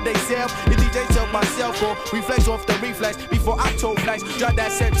spinning by they self. The DJ tell myself, or reflex off the reflex. Before I told flex, drop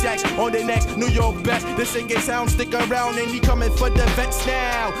that set jacks on the next New York best. The singing sound stick around and he coming for the vets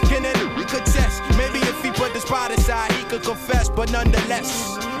now. Can it contest? Maybe if he put the spot aside, he could confess, but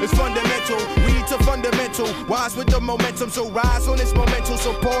nonetheless, it's fundamental. Read to fundamental, wise with the momentum, so rise on this momentum.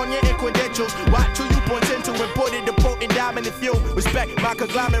 So pawn your credentials, watch who you point into and put it to potent dominant fuel. Respect my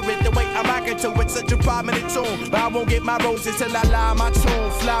conglomerate, the way I'm rocking to it, such a prominent tune. But I won't get my roses till I lie my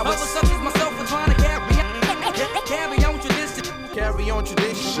tune. Flowers. Others such as myself are trying to carry on tradition. Carry on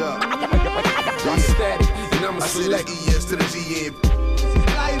tradition. Drop static and I'ma select. ES to the GM.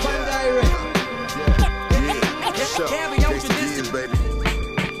 Live and direct. Carry on tradition, baby.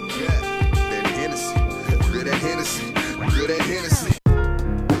 Yeah, that Hennessy, good at Hennessy, good at Hennessy.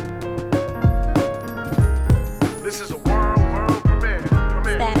 This is a world premiere.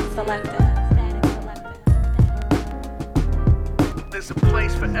 Static selector. There's a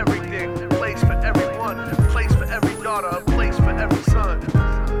place for everything, a place for everyone, a place for every daughter, a place for every son.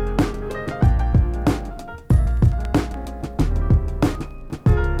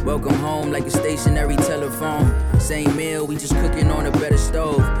 Welcome home like a stationary telephone. Same meal, we just cooking on a better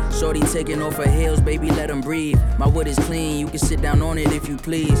stove. Shorty taking off her heels, baby, let them breathe. My wood is clean, you can sit down on it if you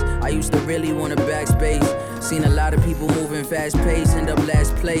please. I used to really want a backspace. Seen a lot of people moving fast pace, end up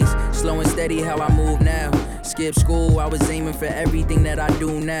last place. Slow and steady how I move now. Skip school, I was aiming for everything that I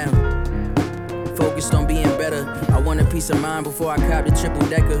do now. Focused on being better. I want a peace of mind before I cop the triple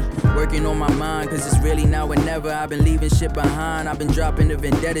decker. Working on my mind, cause it's really now or never. I've been leaving shit behind, I've been dropping the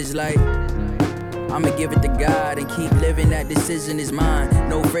vendettas like I'ma give it to God and keep living, that decision is mine.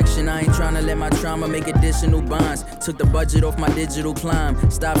 No friction, I ain't tryna let my trauma make additional bonds. Took the budget off my digital climb.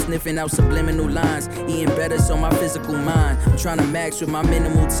 Stop sniffing out subliminal lines. Eating better so my physical mind. I'm tryna max with my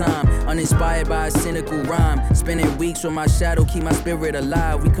minimal time. Uninspired by a cynical rhyme. Spending weeks with my shadow, keep my spirit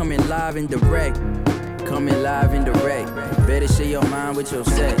alive. We coming live and direct. Coming live and direct. Better share your mind with your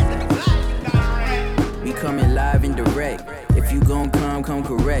set. We coming live and direct. If you gon' come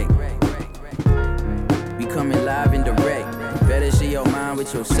correct. We coming live and direct. Better share your mind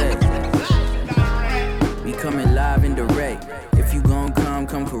with your sex. We coming live and direct. If you gon'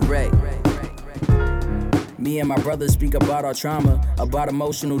 come correct. Me and my brothers speak about our trauma, about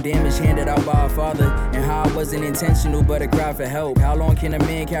emotional damage handed out by our father, and how I wasn't intentional but a cry for help. How long can a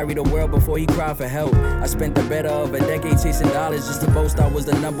man carry the world before he cry for help? I spent the better of a decade chasing dollars just to boast I was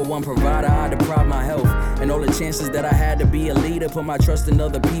the #1 provider. I deprived my health, and all the chances that I had to be a leader, put my trust in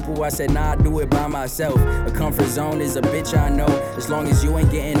other people. I said, nah, I do it by myself. A comfort zone is a bitch, I know. As long as you ain't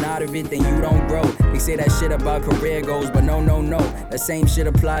getting out of it, then you don't grow. They say that shit about career goals, but no. That same shit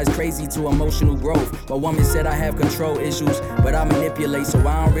applies crazy to emotional growth. My woman said I have control issues, but I manipulate, so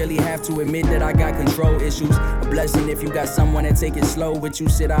I don't really have to admit that I got control issues. A blessing if you got someone that take it slow with you,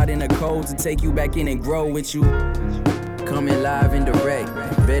 sit out in the cold to take you back in and grow with you. Coming live and direct,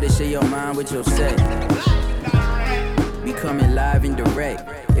 better share your mind with your set. We coming live and direct,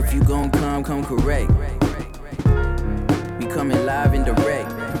 if you gon' come correct. We coming live and direct,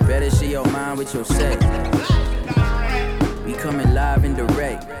 better share your mind with your set. We coming live and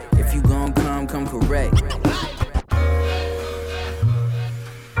direct, if you gon' come correct.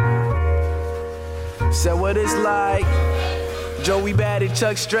 So what it's like, Joey Bad and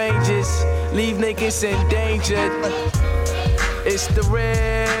Chuck Strangers, leave niggas endangered. It's the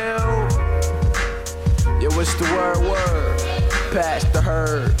real. Yo, what's the word? Pass the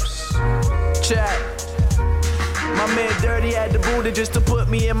herbs. Chat. My man Dirty had the Buddha just to put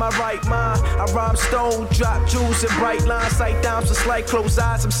me in my right mind. I rhyme stone, drop jewels and bright lines. Sight down, some slight close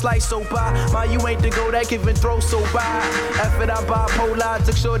eyes, some slice so by. My, you ain't the go that giving throw so by. After I bipolar,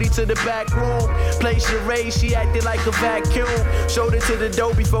 took shorty to the back room. Played charade, she acted like a vacuum. Showed it to the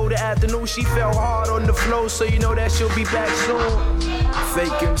dough before the afternoon. She fell hard on the floor, so you know that she'll be back soon.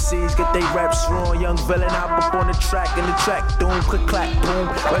 Fake MCs get they raps wrong. Young villain hop up on the track and the track doom, click clack boom.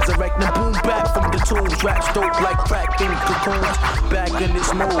 Resurrecting boom back from the tombs. Raps dope like crack in cocoons. Back in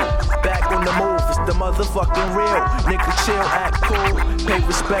this mood, back on the move. It's the motherfucking real. Nigga chill, act cool. Pay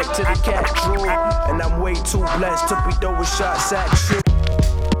respect to the cat drool. And I'm way too blessed to be throwing shots at you.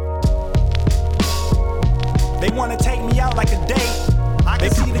 They wanna take me out like a date. They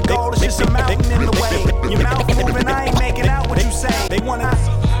see the goal, it's just a mountain in the way. Your mouth moving, I ain't making out what you say. They wanna,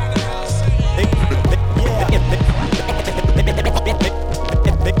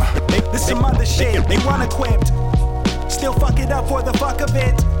 this some other shit. They run equipped, still fuck it up for the fuck of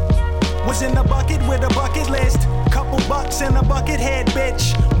it. Was in the bucket with a bucket list. Couple bucks in a bucket head,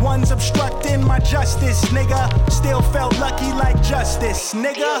 bitch. One's obstructing my justice, nigga. Still felt lucky like justice,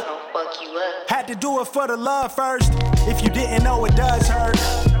 nigga. Had to do it for the love first. If you didn't know, it does hurt.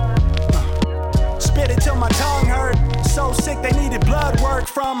 Spit it till my tongue hurt. So sick they needed blood work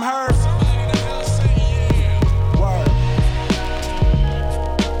from her. Word.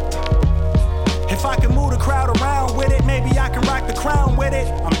 If I can move the crowd around with it, maybe I can rock the crown with it.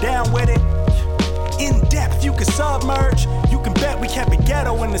 I'm down with it. In depth, you can submerge. You can bet we kept it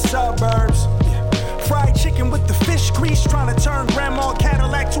ghetto in the suburbs. Fried chicken with the fish grease, trying to turn Grandma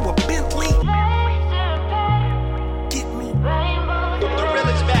Cadillac to a Bentley. Get me. The real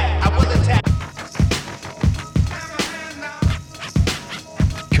is back. I will attack.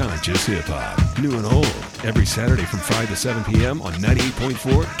 Conscious Hip Hop, new and old, every Saturday from 5 to 7 p.m. on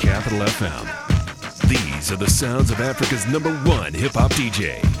 98.4 Capital FM. These are the sounds of Africa's #1 hip hop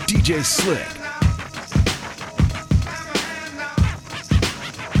DJ, DJ Slick.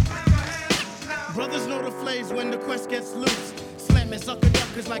 Brothers know the flames when the quest gets loose. Slamming sucker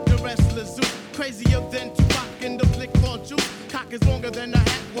duckers like the wrestlers zoo. Crazier than Tupac in the flick called Juice. Cock is longer than a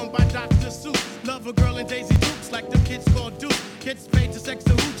hat worn by Dr. Seuss. Love a girl in Daisy Dukes like the kids called Duke. Kids paid to sex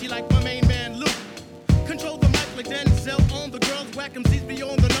a hoochie like my main man Luke. Control the mic like Denzel on the girls. Whack 'em Z's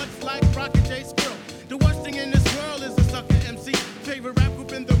beyond the nuts like Rocket J Squirrel. The worst thing in this world is a sucker MC. Favorite rap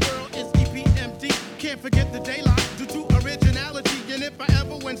group in the world is EPMD. Can't forget the daylight due to originality. And if I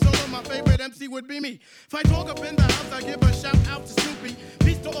ever went solo, my favorite MC would be me. If I talk up in the house, I give a shout out to Snoopy.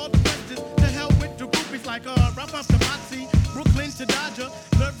 Peace to all the questions, to hell with the groupies like Ralph off to Moxie, Brooklyn to Dodger,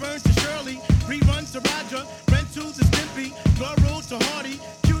 Laverne to Shirley, Rerun to Roger, Rent to Stimpy, Laurel to Hardy,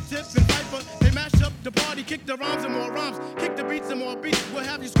 Q-Tip and Piper. They mash up the party, kick the rhymes and more rhymes, kick the beats and more beats. We'll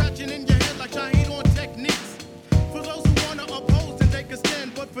have you scratching in your head like Shaheed on techniques. For those who wanna oppose and take a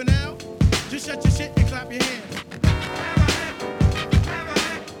stand, but for now, just shut your shit and clap your hands.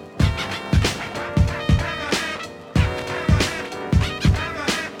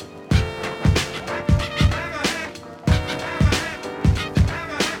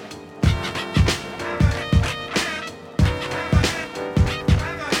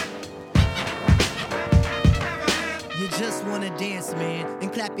 Just wanna dance, man,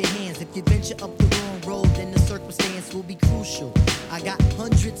 and clap your hands. If you venture up the wrong road, then the circumstance will be crucial. I got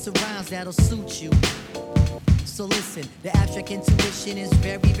hundreds of rhymes that'll suit you. So listen, the abstract intuition is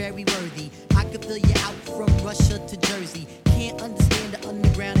very, very worthy. I could fill you out from Russia to Jersey. Can't understand the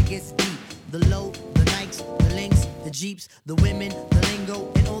underground, it gets deep. The low, the Nikes, the links, the Jeeps, the women, the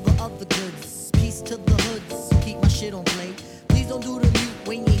lingo, and all the other goods. Peace to the hoods, so keep my shit on play. Please don't do the mute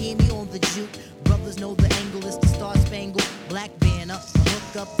when you hear me on the juke. Brothers know the angle is the Star Spangled Black Banner.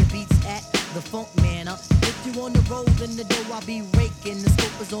 Hook up the beats at the funk manner. If you on the road in the dough, I'll be raking. The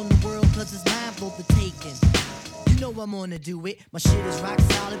scope is on the world, cause it's mine for the taking. You know I'm on to do it. My shit is rock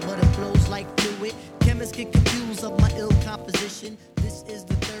solid, but it flows like fluid. Chemists get confused of my ill composition. This is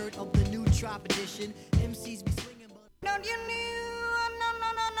the third of the new Trop edition. MCs be swinging, but don't you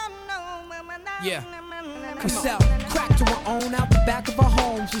Yeah. We sell crack to our own out the back of our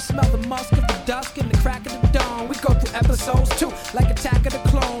homes. We smell the musk of the dusk and the crack of the dawn. We go through episodes too, like Attack of the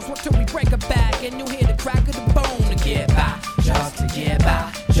Clones. What till we break a back and you hear the crack of the bone to get by, just to get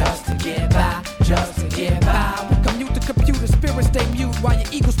by, just to get by, just to get by. We commute to computer, spirits stay mute while your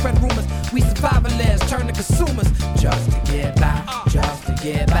ego spread rumors. We survivalists turn to consumers, just to get by, just to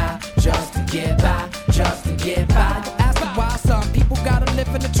get by, just to get by, just to get by. You ask me why some people gotta live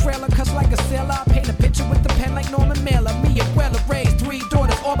in a trailer, cause like a sailor, I paint a picture with the pen like Norman Mailer. Me and Weller raised 3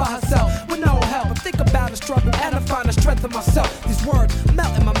 daughters all by herself with no help. I think about the struggle and I find the strength in myself. These words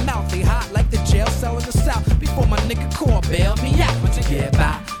melt in my mouth, they hot like the jail cell in the south. Before my nigga Core bailed me out. But to get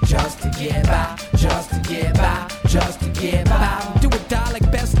by, just to get by, just to get by, just to get by. Do it die like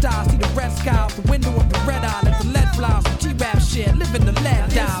best style, see the red sky out the window of the red eye. Let the lead fly off some G-rap shit, living the lead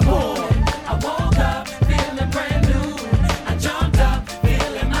down. I woke up feeling brand new. I jumped up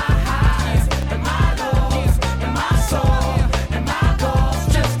feeling my highs and my lows and my soul and my goals.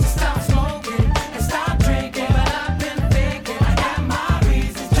 Just to stop smoking and stop drinking. But I've been thinking I got my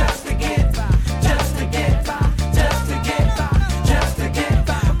reasons just to get by, just to get by, just to get by, just to get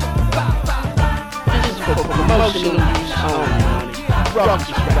by. This is for promotional use only. Rock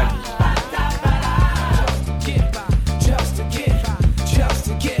records. Just to get by, just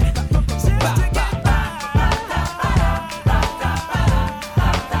to get by.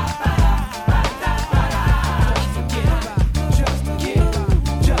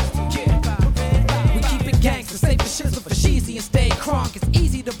 It's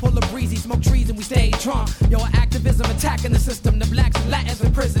easy to pull a breezy, smoke trees and we stay drunk. Yo, activism attacking the system. The blacks and Latins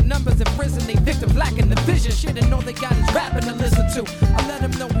in prison, numbers have risen. They victims lacking the vision. Shit, and all they got is rapping to listen to. I let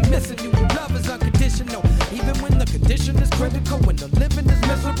them know we missing you. Love is unconditional, even when the condition is critical. When the living is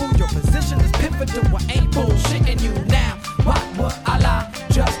miserable, your position is pivotal. I ain't bullshitting you now. Why would I lie?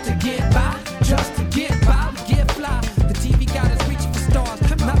 Just to get by, just to get by, get fly. The TV got us reaching for stars,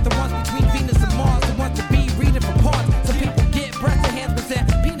 not the ones between Venus and Mars. The ones to be reading from parts. Some people get breath enhancements and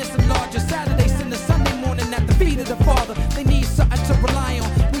penis enlarger. Saturdays and the Sunday morning at the feet of the Father. They need something to rely on.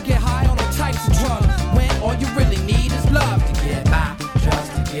 We get high on all types of drugs when all you really need is love to get by,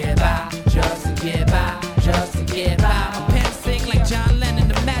 just to get by, just to get by, just to get by. My pen sing like John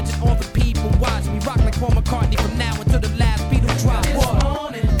Lennon. Imagine all the people watch me rock like Paul McCartney from now until the last Beatle drop. This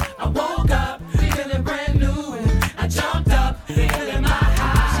morning I woke up feeling brand new. I jumped up feeling my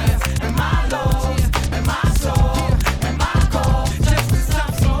highs and my lows and my soul and my goal. Just to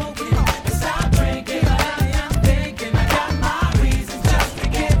stop smoking and stop drinking. But I am thinking I got my reasons just to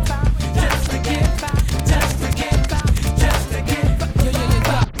get by, just to get by, just to get by, just to get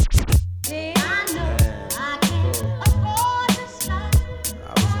by. See, I know I can't afford to stop.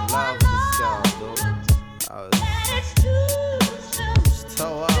 I was in love with this girl, dude. I was It's too soon. just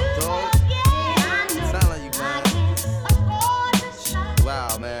toe up, dude. Sound like you, man.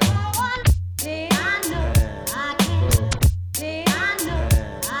 Wow, man. See, I know I can't. See, I know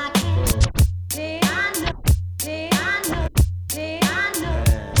I can't. See, I know. See, I know. See, I know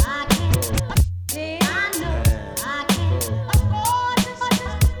I can't. See, I know I can't afford to stop.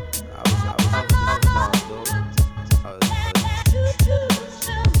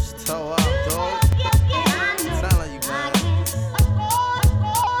 Just toe up, dude. Sound like you, man.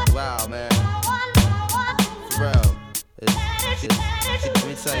 Wow, man. For real. Let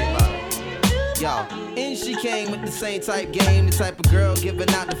me tell you about it. Yo, and she came with the same type game, the type of girl giving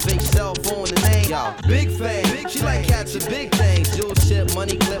out the fake cell phone and name. Yo, big fame, she like catching big things. Jewel ship,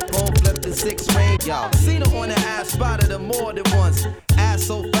 money clip, home flip the 6 range. Yo, seen her on the ass, spotted her more than once. Ass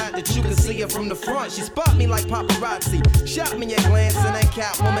so fat that you can see her from the front. She spot me like paparazzi, shot me a glance, and that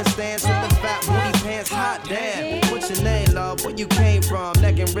Catwoman stands with the fat booty pants. Hot damn, what's your name, love? Where you came from?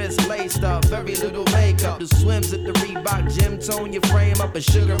 Neck and wrist laced up, very little makeup. The swims at the Reebok gym tone your frame up, and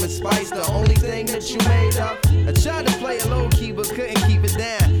sugar and spice the only thing that you made up. I tried to play it low key but couldn't keep it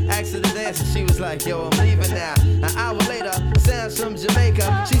down. Asked her to dance and she was like, yo, I'm leaving now. An hour later, sounds from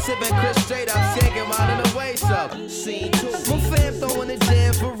Jamaica. She sipping Chris straight up, skanking while in the waist up. Scene 2. My fam jam, throwing a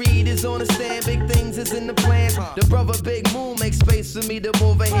jam for Reed is on the stand. Big things is in the plans. The brother Big Moon makes space for me to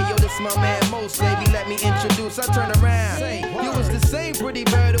move in here. Yo, this my man Most, baby, let me introduce. I turn around. You was the same pretty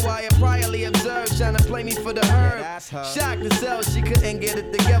bird who I had priorly observed, trying to play me for the herb. Shocked to sell, she couldn't get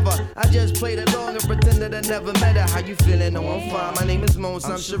it together. I just played along and pretended I never met her. How you feeling? No, I'm fine. My name is Mons.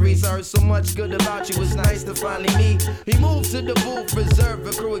 I'm Sharice. I heard so much good about you. It's nice to finally meet. He moved to the booth, reserved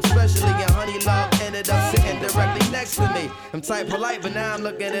for crew, especially. And Honey Love ended up sitting directly next to me. I'm type polite, but now I'm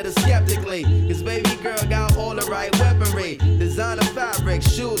looking at her skeptically. Cause baby girl got all the right weaponry. Designer fabric,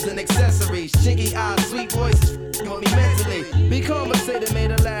 shoes and accessories. Chinky eyes, sweet voices, on me mentally. Be conversated,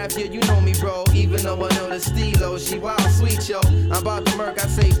 made her laugh. Yeah, you know me, bro. Even though I know the stilo, she wild sweet, yo. I'm about to murk, I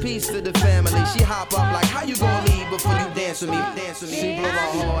say peace to the family. She hop up like, how you gonna leave before you dance with me? Dance with me. She blew my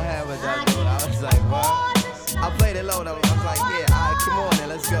whole head with that dude. I was like, what? I played it low though. I was like, yeah, alright, come on then,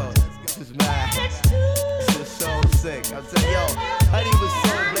 let's go. This is mad. This is so sick. I'm telling yo, Honey was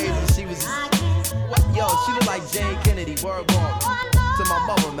so blazing. She was, yo, she looked like Jane Kennedy. Word bomb to my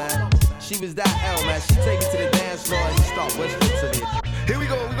mother, man. She was that L, man. She take it to the dance floor and she start whispering to me. Here we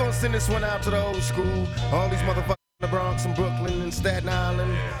go, we gonna send this one out to the old school. All these motherfuckers in the Bronx and Brooklyn and Staten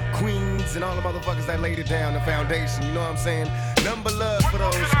Island, Queens, and all the motherfuckers that laid it down, the foundation, you know what I'm saying? Number love for the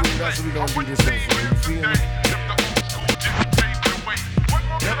old school, that's what we gonna do this one for, you feel me?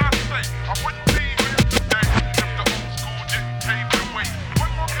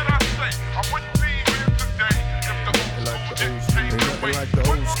 Like the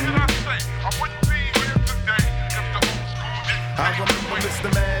old school. I remember Mr.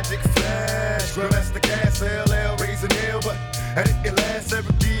 Magic Flash, Grandmaster Cass, LL, raising hell, but I didn't last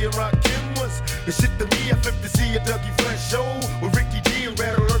every year. Rockin' was the shit to me. I flipped to see a Dougie Fresh show with Ricky G and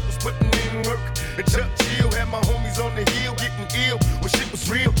Red Alert was putting in work. And Chuck Chill had my homies on the hill getting ill when shit was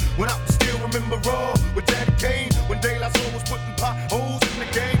real. When I still remember Raw with Daddy Kane, when De La Soul was putting potholes in the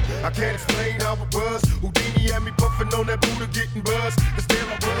game. I can't explain how it was. Houdini had me puffing on that Buddha getting buzzed. Cause there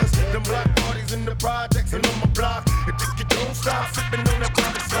I was, them black parties in the projects and on my block. And just you don't stop sipping on that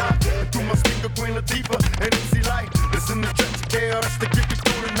private side. And through my speaker, Queen Latifah and MC Light. Listen to Stretch KRS to get you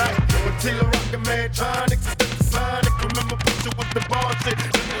through the night. Until I rock a Mantronics, it's the Sonic. Remember Pusha with the bar shit,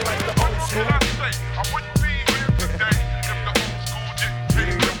 looking like the old school. I wouldn't be here today if the old school didn't pay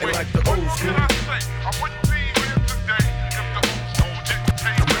the way. Like the old school. I wouldn't be here today if the old school didn't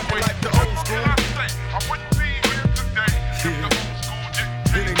pay the way. Like the old school. I wouldn't be here today if the old school didn't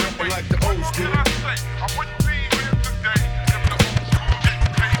pay the way. Like the old school. I wouldn't be here today if the old school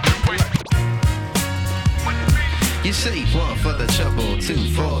didn't pay the way. You say one for the trouble, two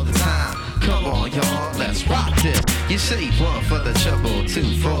for the time. Come on, y'all, let's rock this. You say one for the trouble,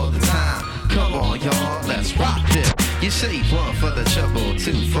 two for the time. Come on, y'all, let's rock this. You say one for the trouble,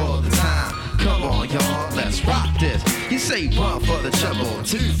 two for the time. Come on, y'all, let's rock this. You say one for the trouble,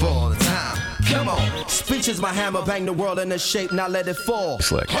 two for the time. Come on. Speech is my hammer, bang the world into shape, now let it fall.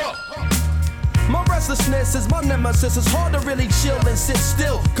 Slick. My restlessness is my nemesis. It's hard to really chill and sit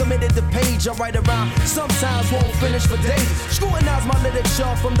still. Committed the page I write around. Sometimes won't finish for days. Scrutinize my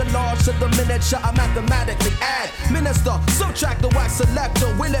literature from the large to the miniature. I mathematically add, minister, subtract the wax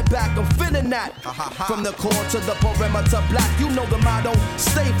selector. Will it back? I'm feeling that. From the core to the perimeter, black. You know the motto.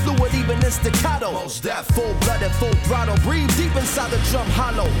 Stay fluid, even in staccato. Most that full-blooded, full throttle. Breathe deep inside the drum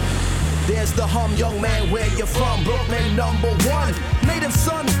hollow. There's the hum, young man, where you from? Brooklyn, #1. Native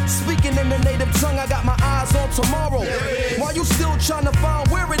son, speaking in the native tongue. I got my eyes on tomorrow. While you still trying to find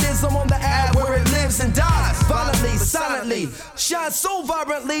where it is, I'm on the ad where it lives and dies. Violently, silently, shine so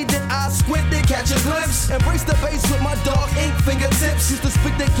vibrantly that I squint to catch a glimpse. Embrace the bass with my dark ink fingertips. Used to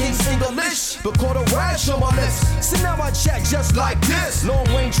speak the King's English, but caught a rash on my lips. So now I chat just like this. Long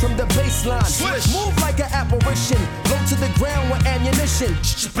range from the baseline. Switch. Move like an apparition. Low to the ground with ammunition.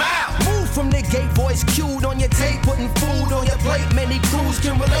 Move from the gate, voice cued on your tape. Putting food on your plate. Many crews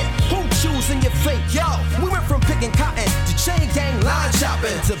can relate. Who choosing your fate? Yo, we went from picking cotton to chain gang line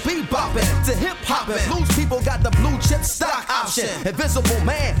chopping to bebopping to hip hopping. Blues people got the blue chip stock option. Invisible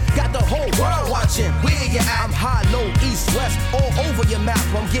man got the whole world watching. Where you at? I'm high, low, east, west, all over your map.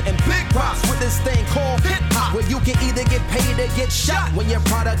 I'm getting big props with this thing called hip hop, where you can either get paid or get shot. When your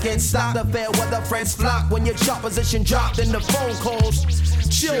product gets stopped, the fair weather friends flock. When your chart position dropped and the phone calls.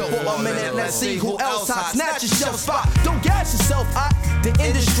 Chill for a minute, let's see who else hot. Snatch your shelf spot. Don't gas yourself out. The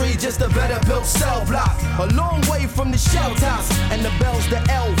industry just a better built cell block. A long way from the shell tops and the bells, the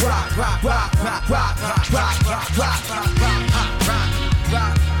L rock, rock, rock, rock, rock, rock, rock, rock, rock, rock, rock, rock,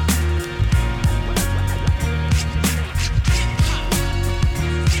 rock.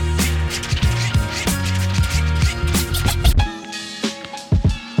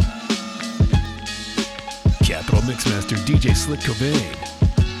 Capital mixmaster DJ Slick Cobain.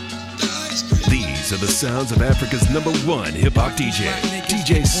 These are the sounds of Africa's #1 hip-hop DJ,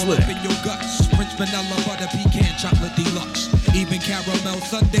 DJ Slick. All up in your guts. French vanilla, butter, pecan, chocolate deluxe. Even caramel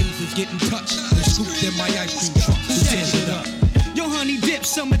sundaes is getting touched and scooped in my ice cream truck. Who tears it up? Yo, honey dip,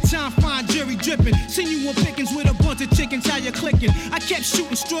 summertime, fine jury dripping. Seen you on pickings with a bunch of chickens, how you clicking? I kept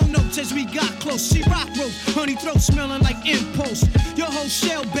shooting strong notes as we got close. She rock rope, honey throat smelling like impulse. Your whole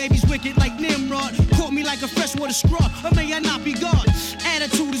shell, baby's wicked like Nimrod. Caught me like a freshwater straw, or may I not be God?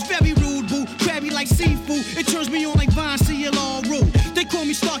 Attitude is very rude, boo. Crabby like seafood, it turns me on like Vine, CLR rule. They call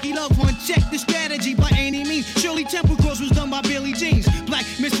me Starkey Love Hunt, check the strategy by any means. Shirley Temple Cross was done by Billy Jeans. Black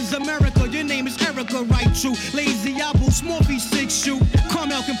Mrs. America, your name is Erica, right true. Lazy apple, small piece, 6 shoe.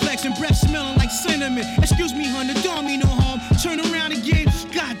 Caramel complexion, breath smelling like cinnamon. Excuse me, honey, don't mean no harm. Turn around again,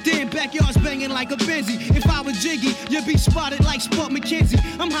 goddamn, backyard's banging like a Benzie. If I was Jiggy, you'd be spotted like Spot McKenzie.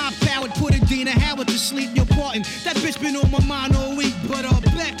 I'm high-powered, put Adina Howard to sleep, you're parting. That bitch been on my mind all week, but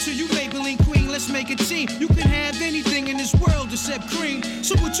back to you, Maybelline Queen, let's make a team. You can have anything in this world except cream.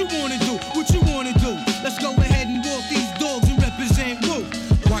 So what you wanna do? What you wanna do? Let's go ahead and walk these dogs and represent woo.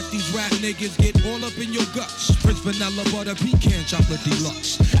 Watch these rap niggas get all up in your guts. French vanilla, butter, pecan, chocolate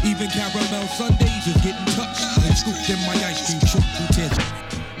deluxe. Even caramel sundaes is getting touched and scooped in my ice cream truck. Who tears it?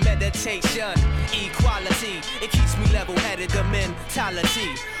 Meditation, equality, it keeps me level-headed, the mentality.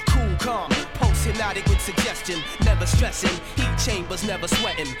 Cool, calm, post-hypnotic with suggestion, never stressing, heat chambers never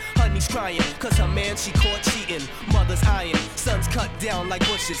sweating. Honey's crying, cause her man she caught cheating. Mother's eyeing, sons cut down like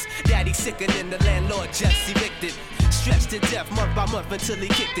bushes. Daddy sickening, the landlord just evicted. Stretched to death month by month until he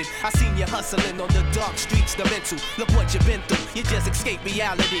kicked it. I seen you hustling on the dark streets, the mental. Look what you've been through, you just escaped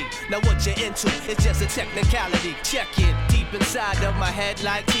reality. Now what you're into is just a technicality. Check it, deep inside of my head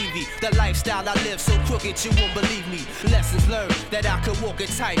like TV. The lifestyle I live so crooked you won't believe me. Lessons learned that I could walk a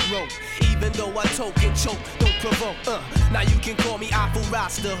tightrope. Even though I toke and choke, don't provoke. Now you can call me Apple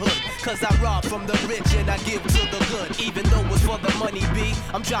Rasta Hood. Cause I rob from the rich and I give to the good. Even though it's for the money, B,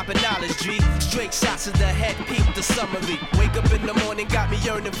 I'm dropping knowledge, G. Straight shots to the head, peep the summary. Wake up in the morning, got me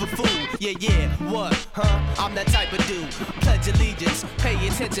yearning for food. Yeah, yeah, what, huh? I'm that type of dude. Pledge allegiance, pay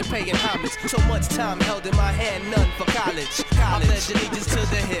attention, paying homage. So much time held in my hand, none for college. I pledge allegiance to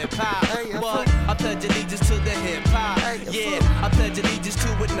the hip-hop. What? I pledge allegiance to the hip-hop. Yeah, I pledge allegiance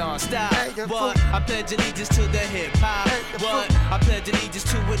to it non-stop. What? I pledge allegiance to the hip-hop. What? I pledge allegiance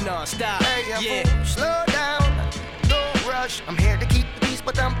to it non-stop. Yeah. Slow down, don't rush. I'm here to keep the peace,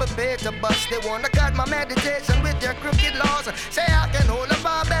 but I'm prepared to bust. They wanna cut my meditation with their crooked laws. Say I can hold a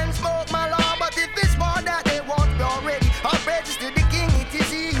bob and smoke my law, but if it's more that they want me already, I'll register the king. It is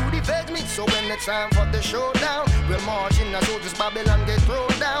he who defends me. So when it's time for the showdown, we'll march in as soldiers Babylon get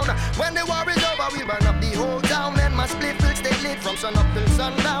thrown down. When the war is over, we burn up the whole town, and my split will stay lit from sun up till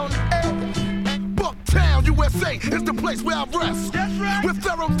sundown. Hey. Bucktown, USA is the place where I rest. That's right. With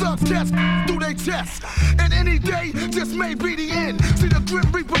thorough thugs test through they tests. And any day just may be the end. See the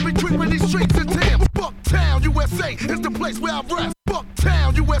grim reaper be creeping these streets and Thames. Bucktown, USA is the place where I rest.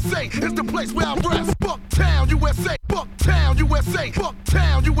 Bucktown, USA is the place where I rest. Bucktown, USA. Bucktown, USA.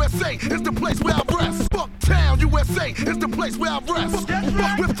 Bucktown, USA is the place where I rest. Bucktown, USA is the place where I rest.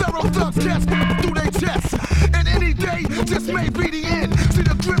 Right. With thorough thugs test through they tests. And any day just may be the end. See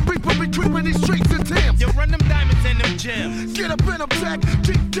the grim reaper be creeping these streets and Thames. You run them diamonds in them gems. Get up in them tech,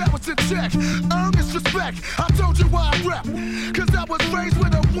 keep cowards in check. Earn this respect. I told you why I rep. Cause I was raised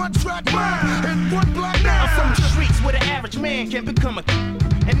with a one-track mind and one black man. I'm from the streets where the average man can become a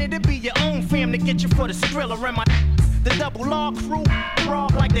and it'll be your own fam to get you for the skrill around my the double R crew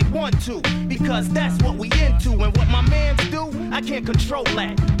rock like they want to, because that's what we into. And what my mans do, I can't control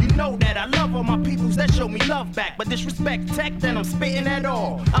that. You know that I love all my peoples that show me love back, but disrespect tech, then I'm spitting at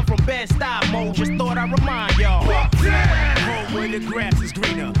all. I'm from bad style mode, just thought I'd remind y'all. Home where the grass is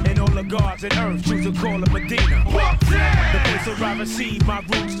greener, and all the gods and earth choose to call it Medina. The place where I received my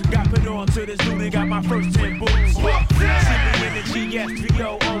roots, got put on to this dude and got my first 10 boots. See me in the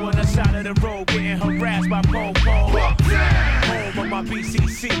GS300 on the side of the road, getting harassed by po-po. Home of my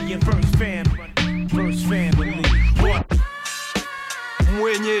BCC and first family.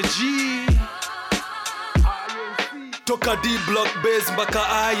 Mwenyeji toka D-Block Base mpaka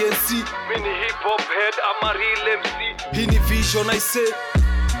INC. Mini hip hop head, I'm a real MC. Hii ni vision I say.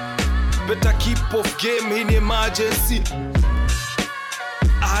 Better keep off game, hii ni emergency.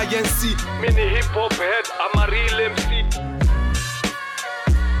 INC. Mini hip hop head, I'm a real MC.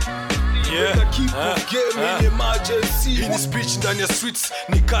 Better keep of game in emergency. Hii speech ndani ya streets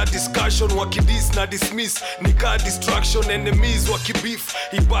nika discussion, wakidis na dismiss nika distraction, enemies wakibeef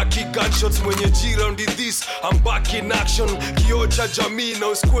ibaki gunshots, mwenye G-round in this I'm back in action, kiocha jamii na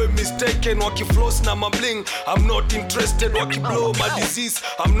usikue mistaken, wakifloss na mabling I'm not interested, wakiblow my disease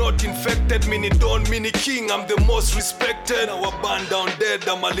I'm not infected, mini don mini king I'm the most respected. Now I burn down dead,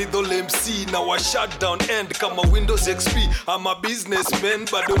 I'm a little MC. Now I shut down end kama Windows XP. I'm a businessman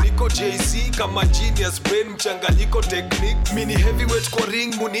bado niko Jay-Z kama genius brain mchanganyiko technique. Mini heavyweight kwa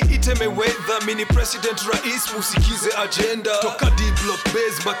ring muni ite Mayweather, mini president rais musikize agenda. Toka D-block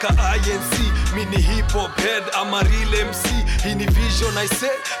base baka INC, mini hip hop head I'm a real MC. Hini vision I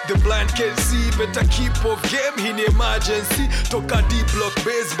say the blind can see, better keep of game hini emergency. Toka D-block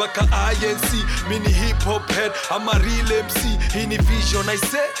base baka INC, mini hip hop head I'm a real MC. Hini vision I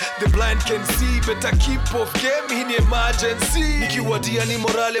say the blind can see, better keep of game hini emergency. Nikiwadia ni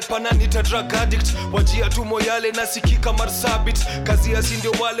morale pana nita drug addict, wajia tu moyale nasikika marsabit. Kazi ya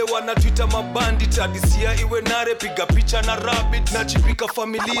sindio wale wanatuita mabandit, adisia iwe nare piga picha na rabbit. Nachipika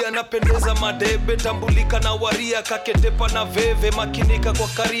familia napendeza madebe, tambulika na waria kaketepa na veve, makinika kwa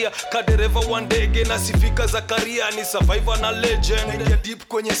karia kadereva wa ndege nasifika Zakaria, ni survivor na legend. Ya deep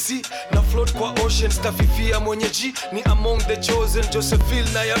kwenye sea na float kwa ocean, stafifia mwenye G ni among the chosen. Josephine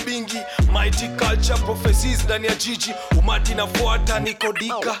na ya bingi mighty culture prophecies ndani ya jiji, umati na fuata niko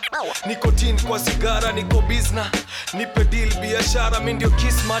dika nicotine kwa sigara niko bizna, nipe deal biashara mi ndio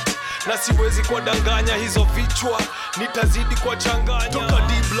kismat na siwezi kwa danganya hizo vichwa nitazidi kwa changanya. Toka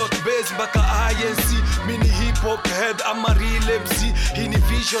D-block base mpaka INC, mini hip hop head I'm a real MC. Hini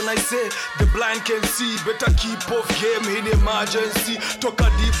vision I say the blind can see, better keep off game hini emergency. Toka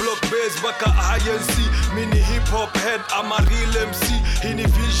D-block base mpaka INC, mini hip hop head I'm a real MC. Hini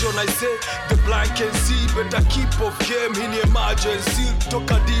vision I say the blind can see, better keep off game hini emergency.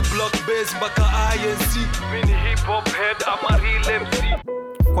 Toka D-block base mpaka INC, mini hip hop head I'm a real MC.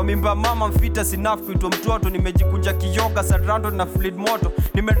 Kwa mimba mama mfita sinafu kuitwa mtoto, nimejikunja kiyoga sarando na fleet moto,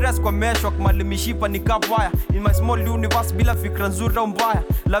 nimedress kwa meshwa kumalimishipa ni kapwaya in my small universe bila fikra nzuri au mbaya.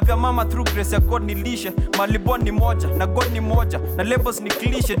 Love ya mama through grace ya God nilishe, malibon ni moja na God ni moja na labels ni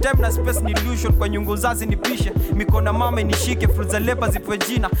cliche, time na space ni illusion, kwa nyungu zazi nipishe mikona mama inishike, fruits za labor zipwe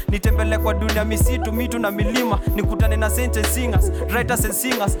jina, nitembele kwa dunia misitu mitu na milima, nikutane na sentence singers writers and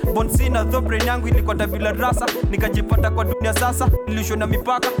singers born sinner. Though brain yangu ilikuwa tabila rasa, nikajipata kwa dunia sasa illusion na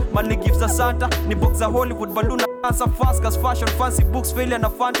mipaka. Mali gifts za Santa ni box za Hollywood balloon answer fast cause fashion fancy books failure na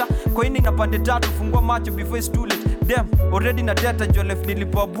Fanta. Kwa ini na pande tatu fungua macho before it's too late. Damn already na data jolef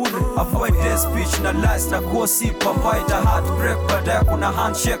nilipo bure. Avoid this speech na lies na gossip, avoid a heartbreak baada kuna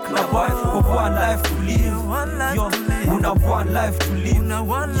handshake na boy of one life to live. Yo una one life to live.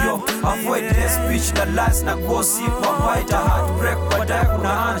 Yo avoid this speech na lies na gossip, avoid a heartbreak baada kuna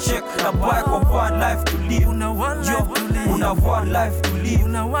handshake na boy of one life to live. Yo una one life to live.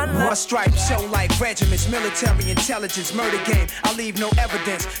 My stripes show like regiments, military intelligence, murder game. I leave no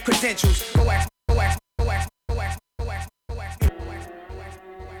evidence, credentials. Go ask.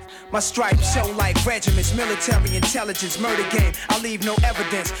 My stripes show like regiments, military intelligence, murder game. I leave no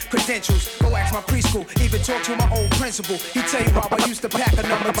evidence, credentials. Go ask my preschool, even talk to my old principal. He tell you Rob, I used to pack a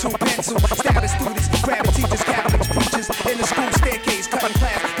number 2 pencil. Status students, grab teachers, Catholics, preachers. In the school staircase, cutting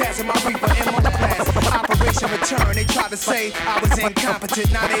class, passing my reaper in my class. Operation Return, they try to say I was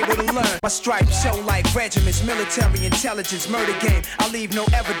incompetent, not able to learn. My stripes show like regiments, military intelligence, murder game. I leave no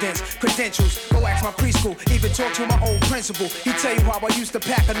evidence, credentials. Go ask my preschool, even talk to my old principal. He tell you how I used to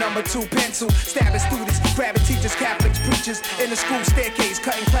pack a number 2 pencil, stabbing students, grabbing teachers, Catholics, preachers. In the school staircase,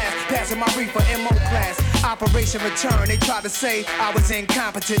 cutting class, passing my reefer in my class. Operation Return, they try to say I was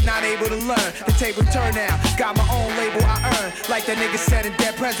incompetent, not able to learn. The table turn now, got my own label I earn. Like the nigga said in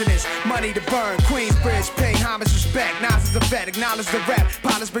Dead Presidents, money to burn. Queensbridge, pay homage, respect. Nas is a vet, acknowledge the rap.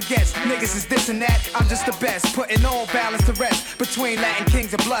 Pilots, baguettes, niggas is this and that. I'm just the best, putting all balance to rest. Between Latin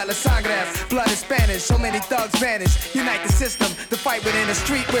kings and blood, las sangras. Blood is Spanish, so many thugs vanish. Unite the system, the fight within a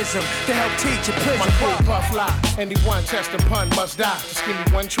street wisdom. To help teach a prison. My quote puff lie, anyone test a pun must die. Just give me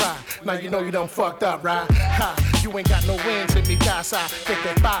one try, now you know you done fucked up, right? Ha, you ain't got no wins in me, casa. Take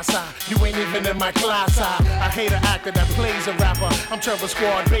that pasa, you ain't even in my class. I hate an actor that plays a rapper. I'm Trevor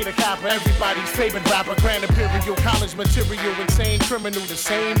Squad, Beta Kappa, everybody's favorite rapper. Grand Imperial, college material, insane criminal. The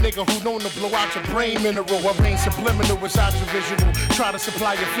same nigga who known to blow out your brain mineral. I reign subliminal, it's visual. Try to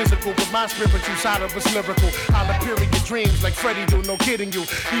supply your physical, but my spiritual side of it's lyrical. I'll appear in your dreams like Freddy do, no kidding you.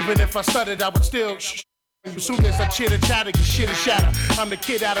 Even if I stuttered, I would still as soon as I chitter chatter, your shit is shatter. I'm the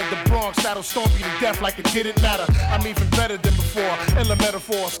kid out of the Bronx that'll stomp you to death like it didn't matter. I'm even better than before. Illa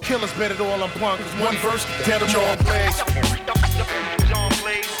metaphors, killers bet it all I'm punk. Cause one verse, dead or all plays.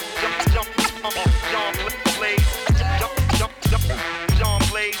 Jump,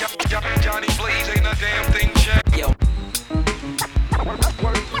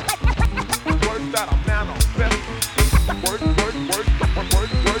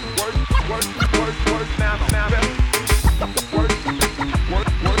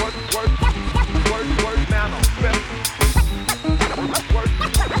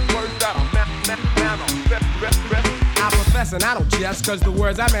 yes, cause the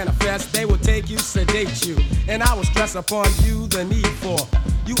words I manifest, they will take you, sedate you. And I will stress upon you the need for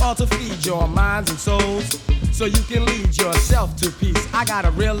you all to feed your minds and souls, so you can lead yourself to peace. I got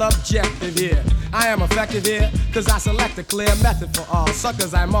a real objective here. I am effective here, cause I select a clear method for all.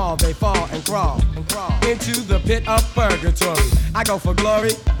 Suckers I maul, they fall and crawl into the pit of purgatory. I go for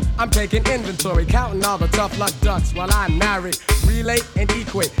glory, I'm taking inventory, counting all the tough luck ducks while I narrate, relate and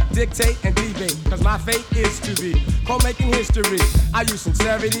equate, dictate and debate, cause my fate is to be co-making history. I use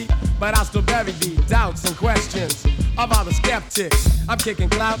sincerity, but I'll still bury the doubts and questions of all the skeptics. I'm kicking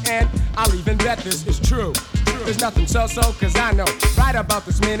clout and I'll even bet this is true. There's nothing so-so, cause I know right about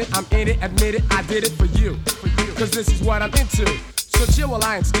this minute I'm in it, admit it, I did it for you. Cause this is what I'm into. So chill while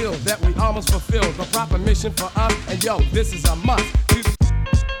I instill that we almost fulfilled the proper mission for us. And yo, this is a must.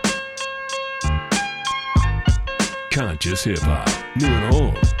 Conscious Hip Hop, new and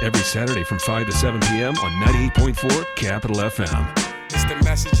old, every Saturday from 5 to 7 p.m. on 98.4 Capital FM. It's the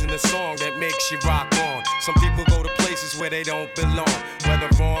message in the song that makes you rock on. Some people go to places where they don't belong. Whether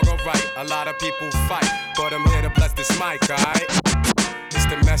wrong or right, a lot of people fight. But I'm here to bless this mic, alright? It's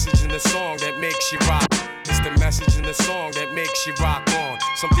the message in the song that makes you rock. It's the message in the song that makes you rock on.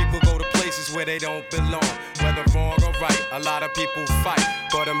 Some people go to places where they don't belong. Whether wrong or right, a lot of people fight.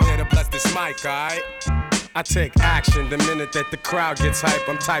 But I'm here to bless this mic, alright? I take action the minute that the crowd gets hype.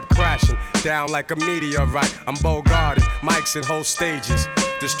 I'm type crashing down like a meteorite. I'm bogarted, mics and whole stages,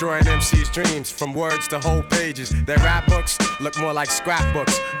 destroying MC's dreams from words to whole pages. Their rap books look more like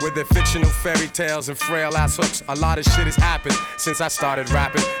scrapbooks with their fictional fairy tales and frail ass hooks. A lot of shit has happened since I started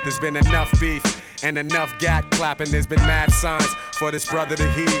rapping. There's been enough beef and enough gat clapping. There's been mad signs for this brother to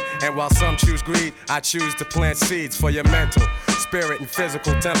heed. And while some choose greed, I choose to plant seeds for your mental, spirit, and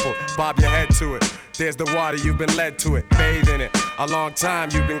physical temple. Bob your head to it. There's the water, you've been led to it. Bathe in it. A long time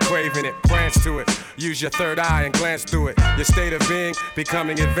you've been craving it. Prance to it. Use your third eye and glance through it. Your state of being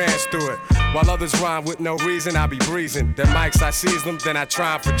becoming advanced through it. While others rhyme with no reason, I be breezing. Their mics, I seize them, then I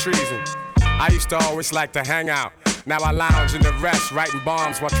try 'em for treason. I used to always like to hang out. Now I lounge in the rest, writing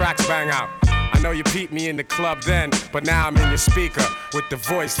bombs while tracks bang out. I know you peeped me in the club then, but now I'm in your speaker with the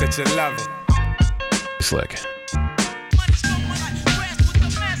voice that you're loving. Slick.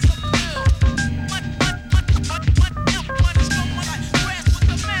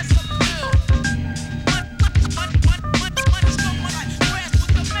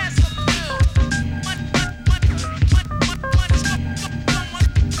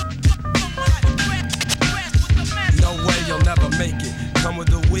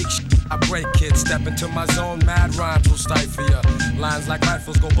 I break it, step into my zone, mad rhymes will stifle ya. Lines like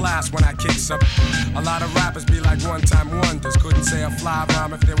rifles go blast when I kick some. A lot of rappers be like one-time wonders. Couldn't say a fly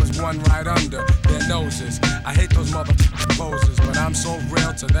rhyme if there was one right under their noses. I hate those motherfucking poses, but I'm so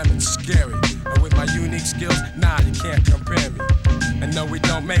real to them it's scary. And with my unique skills, nah, you can't compare me. And no, we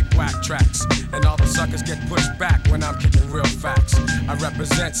don't make whack tracks. And all the suckers get pushed back when I'm kicking real facts. I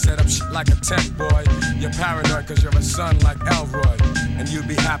represent, set up shit like a tent boy. You're paranoid cause you're a son like Elroy. And you'd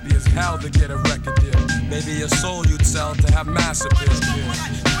be happy as hell to get a record deal. Maybe your soul you'd sell to have mass appeal.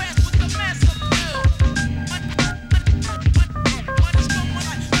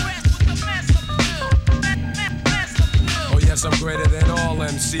 Oh yes, I'm greater than all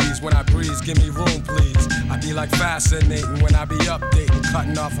MCs. When I breeze, give me room please. I be like fascinating when I be updating,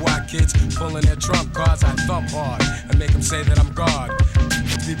 cutting off white kids, pulling their trump cards. I thump hard and make them say that I'm God.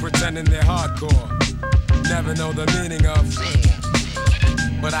 Be pretending they're hardcore. Never know the meaning of.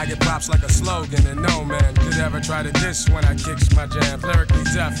 But I get props like a slogan, and no man could ever try to diss when I kicks my jams. Lyrically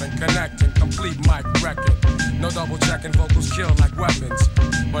deaf and connecting, complete mic record. No double checking, vocals kill like weapons.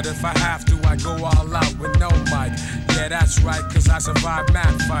 But if I have to, I go all out with no mic. Yeah, that's right, cause I survived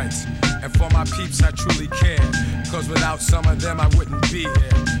mad fights. And for my peeps, I truly care. Cause without some of them, I wouldn't be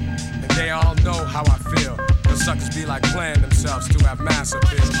here. And they all know how I feel. Cause suckers be like playing themselves to have mass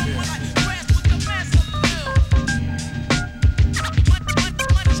appeal.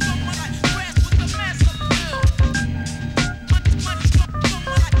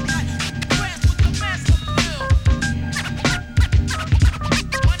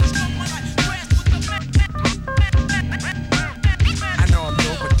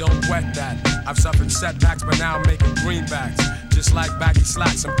 I've suffered setbacks, but now I'm making greenbacks. Just like baggy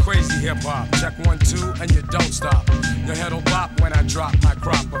slacks, I'm crazy hip-hop. Check 1, 2, and you don't stop. Your head'll bop when I drop my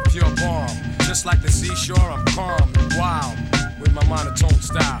crop of pure bomb. Just like the seashore, I'm calm and wild with my monotone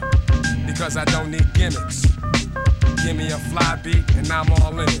style. Because I don't need gimmicks. Give me a fly beat, and I'm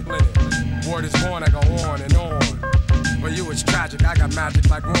all in it. Word is born, I go on and on. For you it's tragic, I got magic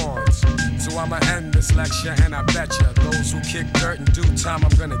like wands. So I'ma end this lecture and I bet ya those who kick dirt in due time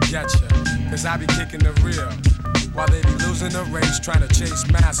I'm gonna get ya. Cause I be kicking the real. while they be losing the race trying to chase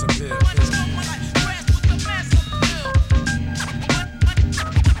mass appeal.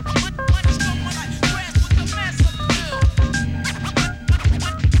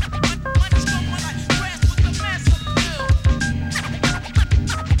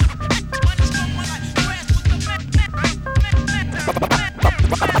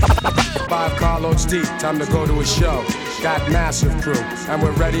 5 carloads deep, time to go to a show. Got massive crew, and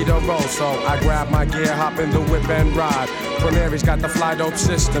we're ready to roll. So I grab my gear, hop in the whip and ride. Premiere's got the fly dope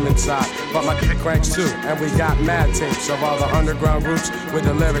system inside, but my kick cranks too. And we got mad tapes of all the underground groups with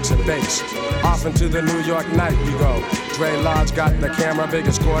the lyrics and bass. Off into the New York night we go. Dre Lodge got the camera,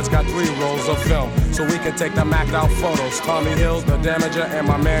 biggest cords got 3 rolls of film, so we can take the macked out photos. Tommy Hills, the Damager, and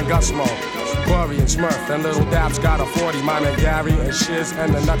my man Gusmo. Corey and Smurf and Little Dabs got a 40. My man Gary and Shiz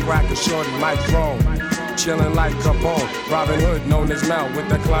and the Nutcracker Shorty, Mike Drone. Chillin' like Capone, Robin Hood known as Mel with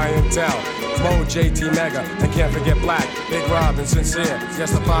the clientele. Mo, JT Mega, and can't forget Black, Big Rob and Sincere,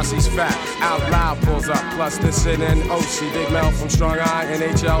 yes the posse's fat. Out Loud pulls up, plus this and OC, Big Mel from Strong Eye,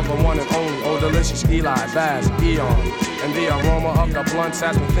 NHL, the one and only, Oh Delicious, Eli, Baz, Eon. And the aroma of the blunts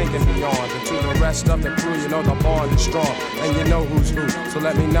has me thinking beyond. And to the rest of the crew, you know the bond is strong, and you know who's who, so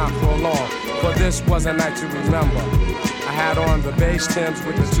let me not prolong, for this was a night to remember. I had on the bass Timbs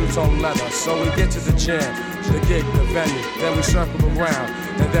with the 2-tone leather. So we get to the jam, the gig, the venue. Then we circled around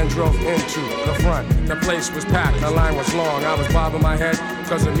and then drove into the front. The place was packed, the line was long. I was bobbing my head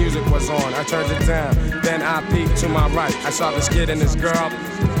cause the music was on. I turned it down, then I peeked to my right. I saw this kid and this girl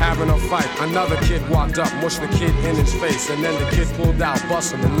having a fight. Another kid walked up, mushed the kid in his face. And then the kid pulled out,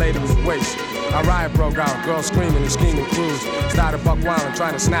 bust him and laid him to waste. A riot broke out, girls screaming and scheming crews. Started buck wildin',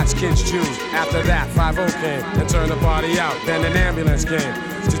 trying to snatch kids' shoes. After that, 5-0 came and turned the party out. Then an ambulance came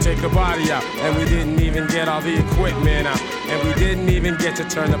to take the body out. And we didn't even get all the equipment out. And we didn't even get to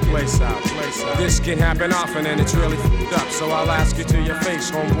turn the place out. This can happen often and it's really f***ed up. So I'll ask you to your face,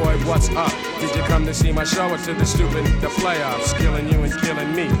 homeboy, what's up? Did you come to see my show or to the stupid, the playoffs? Killing you and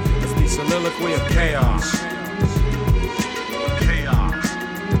killing me. It's the soliloquy of chaos.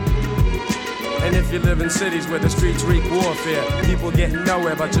 And if you live in cities where the streets wreak warfare, people getting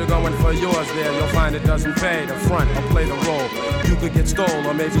nowhere but you're going for yours there, you'll find it doesn't pay to front or play the role. You could get stole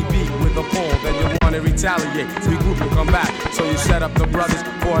or maybe beat with a pole, then you want to retaliate, regroup and come back. So you set up the brothers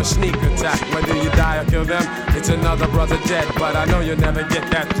for a sneak attack. Whether you die or kill them, it's another brother dead. But I know you'll never get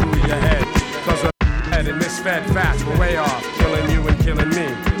that through your head, cause we're head and misfed fast, we're way off, killing you and killing me.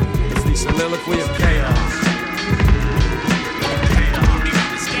 It's the soliloquy of chaos.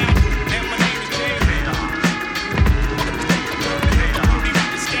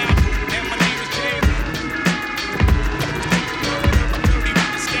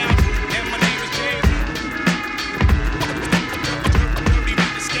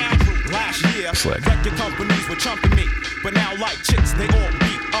 Slick. Record companies were chumping me, but now like chicks, they all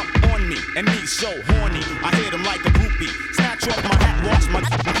beat up on me. And me so horny, I hit them like a groupie. Snatch off my hat, wash my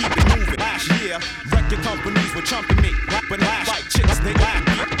and keep it moving. Last year, record companies were chumping me, but now like chicks, they all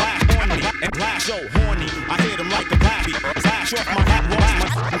beat up on me. And blast so horny, I hit them like a groupie. Snatch off my hat, wash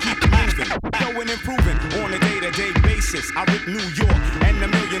my and keep it moving. Going and improving on a day-to-day basis. I rip New York and a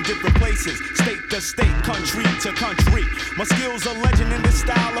million different places, state to state, country to country. My skills are legend in this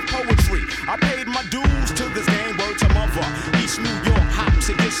style of poetry. I paid my dues to this game, word to mother. East New York hops,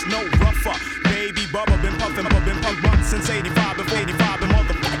 it gets no rougher. Baby Bubba been puffin', months since 85. Before 85, the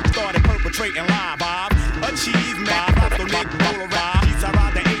motherfucker started perpetrating live. I've achieved mad pop, the nigga roll around. I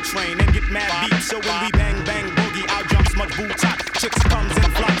ride the A-train and get mad beats. So when we bang, bang, boogie, out jumps much boot top. Chicks comes in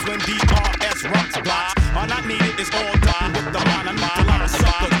flocks when DRS rocks blocks. Are not needed, it's all done with the line. I need a lot of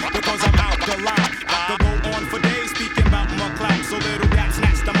suckers because I'm out the line. I could go on for days speaking about my clout. So little rap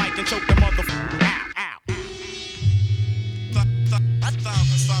snatch the mic and choke the motherfucker out.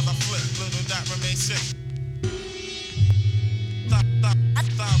 I flip, little that remain sick.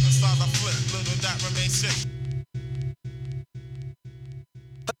 I flip, little that remain sick.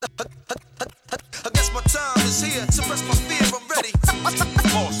 I guess my time is here. Suppress my fear, I'm ready.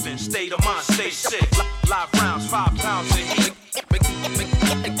 Boston, state of mind, stay sick. Live rounds, 5 pounds of heat.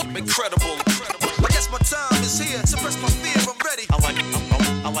 Incredible. I guess my time is here. Suppress my fear, I'm ready.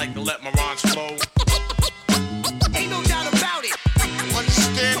 I like to let my rhymes flow. Ain't no doubt about it.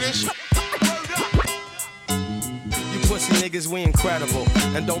 Understand this? Pussy niggas, we incredible.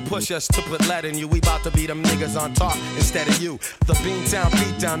 And don't push us to put lead in you. We bout to be them niggas on top instead of you. The Beantown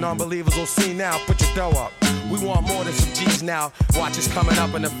beatdown, non-believers will see now. Put your dough up. We want more than some G's now. Watch us coming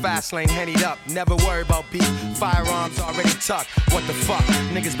up in the fast lane, hennied up. Never worry about beef. Firearms already tucked. What the fuck?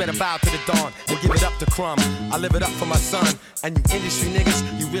 Niggas better bow to the dawn and give it up to Crumb. I live it up for my son. And you industry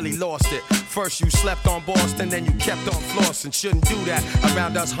niggas, you really lost it. First you slept on Boston, then you kept on flossing. Shouldn't do that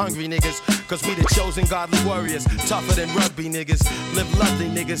around us hungry niggas, cause we the chosen godly warriors, tougher than rugby niggas. Live lovely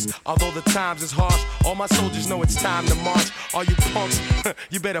niggas, although the times is harsh. All my soldiers know it's time to march. All you punks,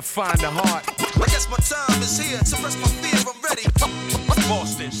 you better find the heart. I guess my time is here. Suppress my fear, I'm ready.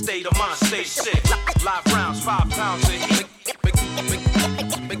 Boston, state of mind, stay sick. Live rounds, 5 pounds of heat.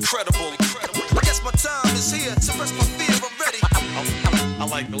 Incredible. I guess my time is here. Suppress my fear, I'm ready. I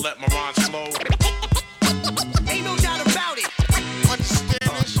like to let my rhymes flow. Ain't no doubt about it.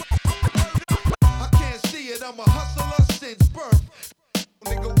 Understand this? I can't see it, I'm a hustler since birth.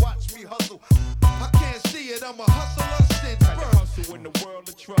 Nigga, watch me hustle. I can't see it, I'm a hustler since birth. Hustle in the world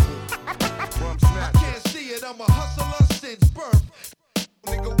of trouble. I can't see it, I'm a hustler since birth.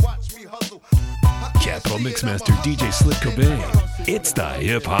 Nigga, watch me hustle. Capital Mixmaster DJ Slick Cobain. It's the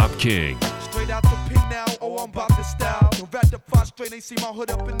Hip Hop King. Straight out the pink now, oh, I'm about to style. Don't rap the prostrate, ain't see my hood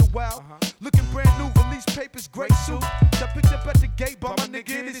up in the wild. Looking brand new, release papers, great suit. Got picked up at the gate by my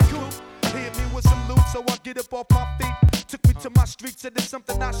nigga in his coupe. Hit me with some loot, so I get up off my feet. Took me to my street, said there's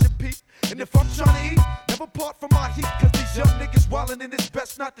something I should peep. And if I'm trying to eat, never part from my heat. Cause these young niggas wildin' and it's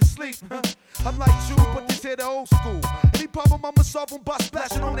best not to sleep. I'm like you, but this here the old school. Any problem I'ma solve them by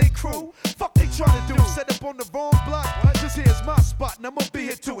splashing on they crew. Fuck they tryna do, set up on the wrong block. This here's my spot, and I'ma be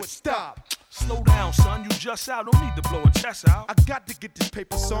here till it stop. Slow down, son, you just out. Don't need to blow a chest out. I got to get this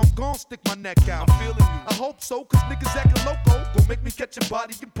paper, so I'm gon' stick my neck out. I'm feeling you. I hope so, cause niggas actin' loco. Gon' make me catch a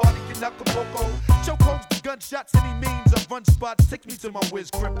body and party in Acapulco. Chokeholds, the gunshots, any means. I run spots, take me to my whiz,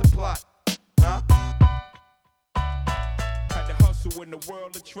 grip the plot. Huh? Had to hustle in the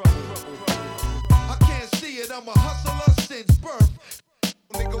world of trouble. I can't see it, I'm a hustler since birth.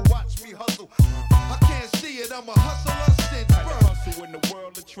 Nigga, watch me hustle. I can't see it, I'm a hustler since birth. Hustle in the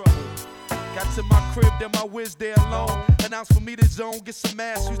world of trouble. Got to my crib, then my whiz there alone. Announced for me to zone, get some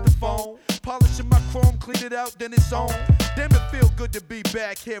ass, use the phone. Polishing my chrome, clean it out, then it's on. Damn, it feel good to be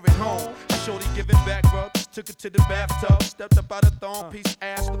back here at home. Shorty giving back rubs, took her to the bathtub. Stepped up out of thong, piece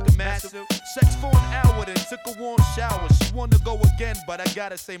ass looking massive. Sex for an hour, then took a warm shower. She wanna go again, but I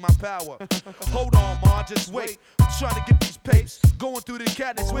gotta say my power. Hold on, ma, just wait. I'm trying to get these papes. Going through the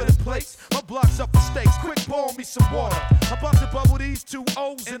cabinets with a plates. My block's up for steaks, quick pour me some water. I'm about to bubble these 2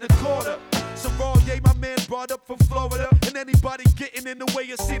 O's in the quarter. Some raw, yeah, my man brought up from Florida. And anybody getting in the way,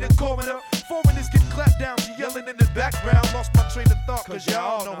 you see the coroner. Foreigners get clapped down, she yelling in the background. Lost my train of thought, cause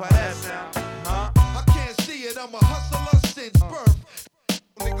y'all know how that sound. Huh? I can't see it, I'm a hustler since birth.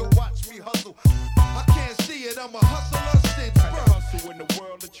 Nigga, watch me hustle. I can't see it, I'm a hustler since birth. Hustle in the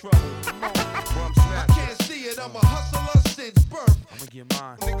world of trouble. I can't see it, I'm a hustler since birth. I'ma get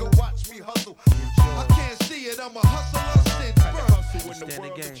mine. Nigga, watch me hustle. I can't see it, I'm a hustler since birth. Hustle in the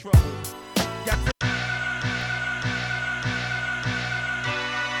world of trouble.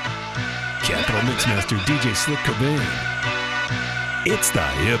 Capital Mixmaster DJ Slick Cobain. It's the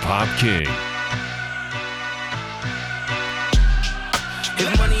Hip Hop King.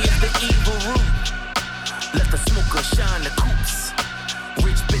 If money is the evil root, let the smoker shine the coops.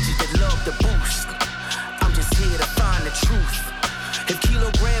 Rich bitches that love the boost. I'm just here to find the truth. If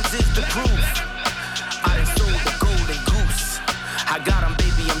kilograms is the proof, I done sold the golden goose. I got 'em,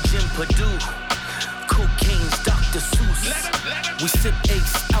 baby, I'm Jim Purdue. Cocaine's Dr. Seuss. We sip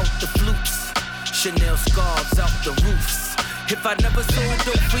ace out the flutes. Chanel scarves out the roofs. If I never sold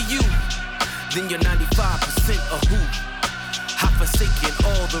dope for you, then you're 95% a who. I've forsaken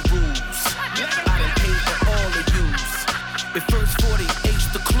all the rules. I done paid for all the use. If first 40 H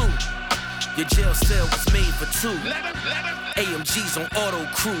the clue, your jail cell was made for 2. AMG's on auto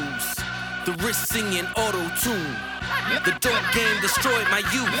cruise. The wrist singing auto tune. The dope game destroyed my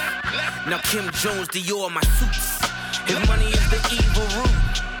youth. Now Kim Jones, Dior, my suits. If money is the evil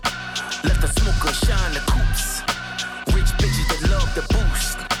root, let the smoker shine the coops. Rich bitches that love the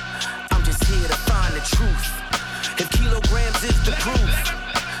boost. I'm just here to find the truth. If kilograms is the proof,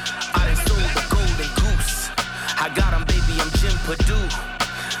 I done sold the golden goose. I got 'em, baby, I'm Jim Purdue.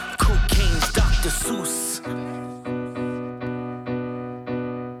 Cocaine's Dr. Seuss.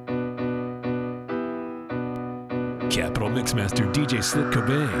 Capital Mixmaster DJ Slick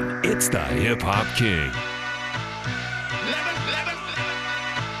Cobain. It's the Hip Hop King.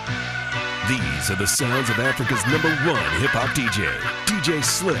 These are the sounds of Africa's #1 hip hop DJ, DJ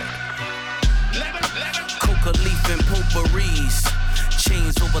Slick. Coca leaf and potpourris,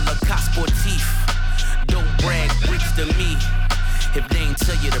 chains over La Casse Sportif. Don't brag, bricks to me. If they ain't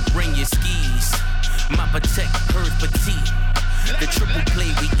tell you to bring your skis, my protect hers petite. The triple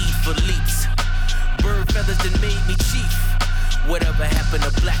play we eat for leaps. Bird feathers that made me chief. Whatever happened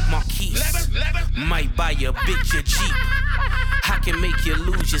to Black Marquise? Might buy your bitch a Jeep. I can make you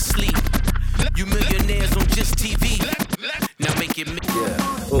lose your sleep. You millionaires on just TV. Now make it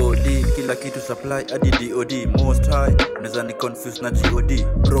yeah. OD, kila kitu supply hadi DOD. Most high, unaweza ni confuse na GOD.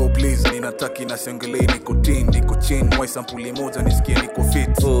 Bro please, ninataki na sengele niko tin, niko chin. Mwai sampuli moja nisikie niko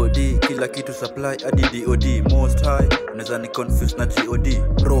fit. OD, kila kitu supply hadi DOD. Most high, unaweza ni confuse na GOD.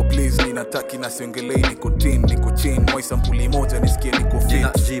 Bro please, ninataki na sengele niko tin, niko chin. Mwai sampuli moja nisikie niko fit.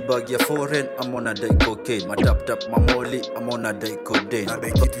 Nina G-bag ya foreign, I'm on a die cocaine. Ma tap tap mamoli, I'm on a die codeine. Na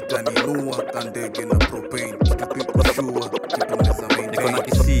die kitu taninua, kandege na propane. Kitu pipo shua, kitu neza maintain. Niko na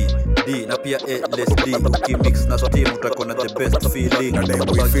kisi, D, na pia LSD. Ukimix na steam, utako na the best feeling. Na die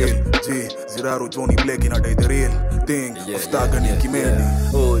boy feel, G, Ziraro, Johnny Blake, na die the real thing. Staga ni kimedi.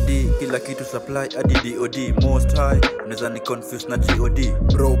 OD, kila kitu supply hadi DOD. Most high, unaweza ni confuse na GOD.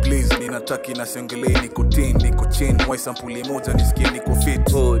 Bro please, ninataki na sengele niko tin, niko chin. Mwai sampuli moja nisikie niko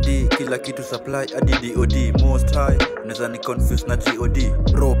fit. OD, kila kitu supply hadi DOD. Most high, unaweza ni confuse na GOD.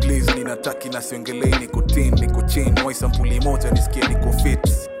 Bro please, ninataki na sengele niko tin, niko chin. Mwai sampuli moja nisikie niko fit.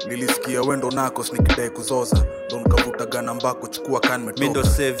 Nilisikia wendo nakos nikidai kuzoza. Don kavuta gana mbako chukua kan metoka. Mindo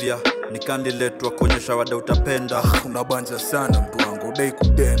savior, nikandiletwa kuonyesha wada utapenda. Unabanja sana mtu wangu dai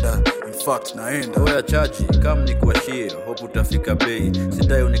kutenda. In fact naenda. Oya chaji, kam ni kuashie, hope utafika bei.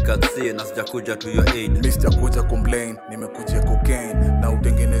 Sidai unikatsie na sijakuja to your aid. Mi sijakuja complain, nimekuja cocaine. Na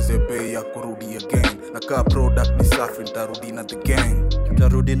utengeneze bei ya kurudi again. Na kaa product ni safi, nitarudi na the gang.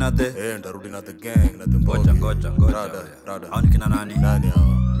 Utarudi na the? Nitarudi na the gang, na the mbogi. Ngoja. Rada. Hao ni kina nani? Nani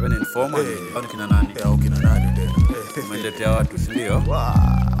hao? Wewe ni informer? Hao ni kina nani? Hao kina nani tena? Umeletea watu, si ndio?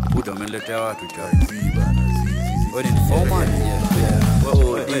 Buda umeletea watu cha. Wewe ni informer?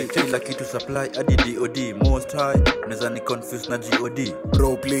 Kila kitu supply hadi DOD. Most high, unaweza ni confuse na GOD.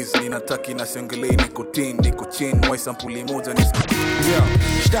 Bro please, ninataki na sengele niko tin, niko chin. Mwai sampuli moja nisikie. Yo,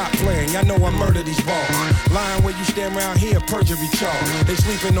 stop playing, y'all know I murder these balls. Lying where you stand around here, perjury charge. They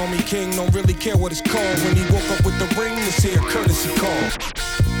sleeping on me, king, don't really care what it's called. When he woke up with the ring, this here courtesy call.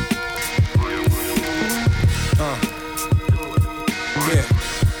 Yeah.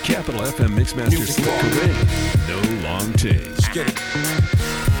 Capital FM Mixmaster Slick Corinne. No long takes. Get it.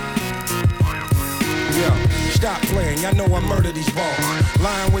 Yo, stop playing, y'all know I murder these balls.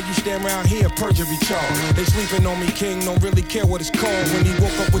 Lying where you stand around here, perjury charge. They sleeping on me, king, don't really care what it's called. When he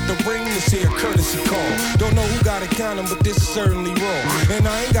woke up with the ring, this here courtesy call. Don't know who gotta count him, but this is certainly wrong. And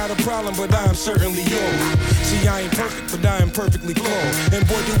I ain't got a problem, but I am certainly yours. See, I ain't perfect, but I am perfectly clothed. And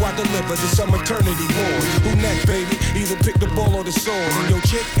boy, do I deliver to some eternity war. Who next, baby? Either pick the ball or the sword. And your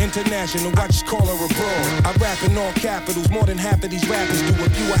chick, international, I just call her abroad. I rap in all capitals, more than half of these rappers do.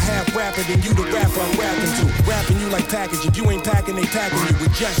 If you a half rapper, then you the rapper I'm rapping to. Rapping you like package, if you ain't packing, they packing you.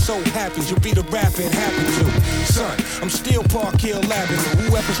 It just so happens you'll be the rapper it happened to. Son, I'm still Park Hill Avenue.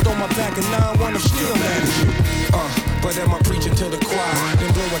 Whoever stole my pack of 9-1, I'm still mad at you. But am I preaching to the choir?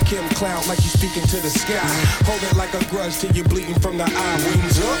 Then blow a Kim cloud like you speaking to the sky. Hold it like a grudge till you're bleeding from the eye.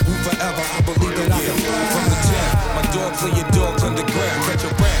 Wings up, forever, I believe that I can fly from the town. My dog play your dogs underground. Catch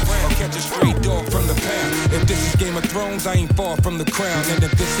a rat or catch a stray dog from the pound. If this is Game of Thrones, I ain't far from the crown. And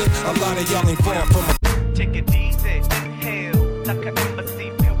if this is, a lot of y'all ain't far from a... Take it easy, inhale, like an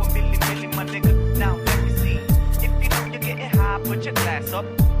embassy. Pay 1 million, my nigga, now let me see. If you know you're getting high, put your glass up.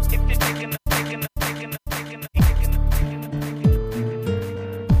 If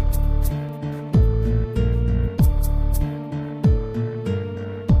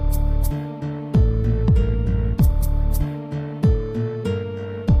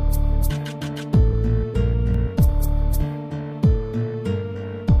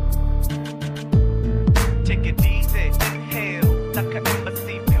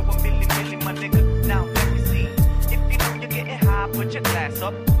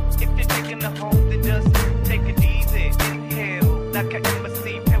you're taking the home, then just take it easy. Inhale, like an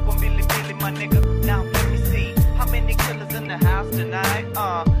embassy. Pay 1 million, my nigga. Now let me see. How many killers in the house tonight?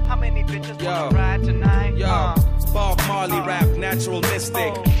 How many bitches wanna ride tonight? Bob Marley rap, natural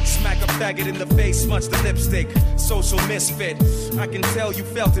mystic. Smack a faggot in the face, smudge the lipstick. Social misfit. I can tell you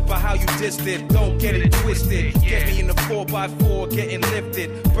felt it by how you dissed it. Don't get it twisted. Get me in the 4x4, getting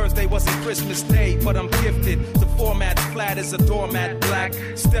lifted. Birthday wasn't Christmas Day, but I'm gifted. The format's flat as a doormat black.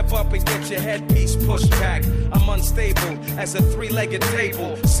 Step up and get your headpiece pushed back. I'm unstable as a 3-legged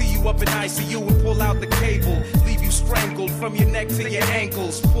table. See you up in ICU and pull out the cable. Leave you strangled from your neck to your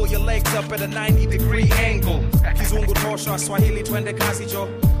ankles. pull your legs up at a 90-degree angle. Kizungu tosha, Swahili twende kazi jo.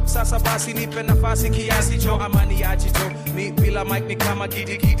 Sasa basi nipe nafasi kiasi jo. Amani aji jo, mi bila mic ni kama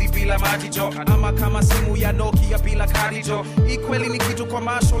gidi bila maji jo. Ama kama simu ya Nokia bila kadi jo. Ikweli ni kitu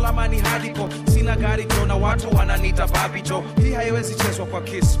commercial ama ni hadipo. Sina gari jo na watu wananita babi jo. Hii haiwezi chezwa kwa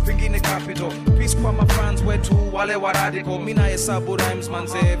kiss, pengine capital. Peace kwa mafans wetu wale waradical. Mina hesabu rhymes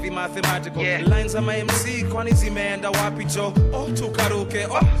manze vi mathematical. Lines ama MC kwani zimeenda wapi jo. Oh tukaruke,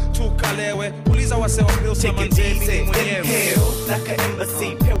 oh tukalewe. Uliza wase wa pills na manze mimi mwenyewe. Like an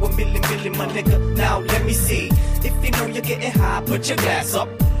embassy, pair with milli, my nigga. Now let me see. If you know you're getting high, put your glass up.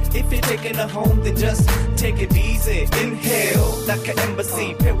 If you're taking it home, then just take it easy. Inhale, like an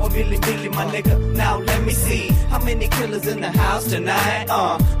embassy, pair with milli, my nigga. Now let me see. How many killers in the house tonight?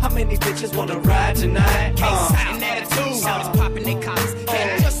 How many bitches wanna ride tonight? K-Sign attitude, shouters popping they collars.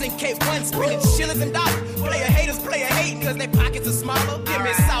 Just in K1, spilling shillers and dollars. Player haters, player hating, cause their pockets are smaller. Give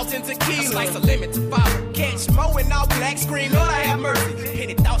me salt and tequila, like a limit to follow. Catch Mo in all black, scream, Lord I have mercy.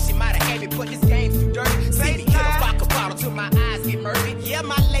 Penny thought she might have had me, but this game's too dirty. See me hit a vodka bottle till my eyes get murky. Yeah,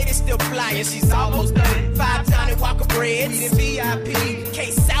 my lady's still flying, she's almost 30. 5 Johnny Walker bread, eating VIP.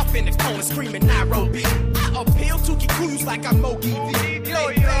 K-South in the corner, screaming Nairobi. I appeal to Kikuyus like I'm Mogi V.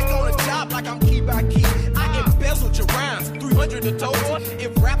 Lay back on a job like I'm key by key. I embezzled your rhymes, 300 a total.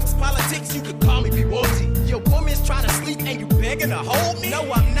 If rap was politics, you could call me B-Woozy. Your woman's trying to sleep and you begging to hold me. No,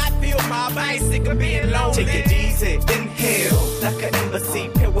 I'm not Bill Mob, I ain't sick of being lonely. Take it easy, inhale, like an embassy.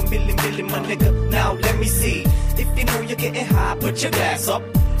 Pair with milli, my nigga. Now let me see. If you know you're getting high, put your glass up.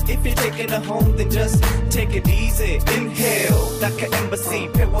 If you're taking it home, then just take it easy. Inhale, like an embassy.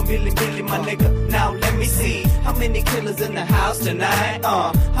 Pair with milli, my nigga. Now let me see. How many killers in the house tonight?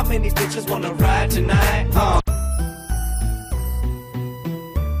 How many bitches wanna ride tonight?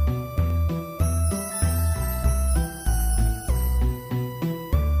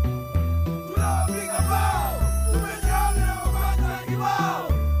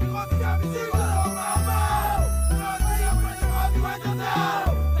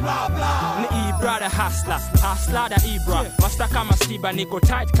 Hustler da Ibra, masta kama Stiba, niko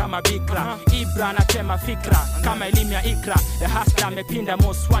tight kama Bikra. Ibra na tema fikra kama elimu ya Ikra. The hustler amepinda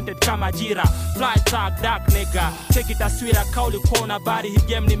most wanted kama Jira. Fly tag dark nigga, cheki taswira kauli kuona bari. Hii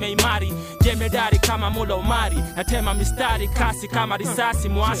game nimeimari, jemedari kama Mula Umari. Natema mistari kasi kama risasi,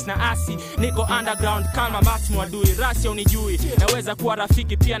 muasi na asi. Niko underground kama Mati Mwadui. Rasi unijui, naweza kuwa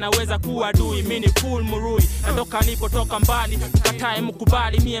rafiki pia naweza kuwa adui. Mini full murui, natoka nilipotoka mbali. Mkatae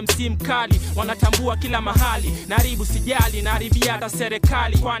mkubali, mi MC mkali. Wanatambua kila mahali, naribu sijali, naribia hata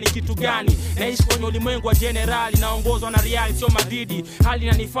serikali. Kwani kitu gani? Naishi kwenye ulimwengu wa generali, naongozwa na reality sio madidi. Hali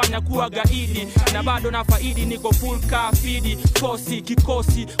inanifanya kuwa gaidi, na bado na faidi, niko full kafidi. Kosi,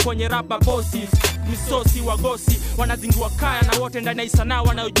 kikosi, kwenye rapa bosi. Misosi, wagosi, wanazingua kaya na wote ndani ya sanaa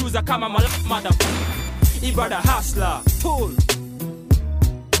wanaojuza kama mother. Ibada hustler, tool.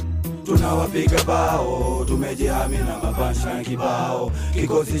 Tunawapiga bao, tumejihami na mapunchline kibao.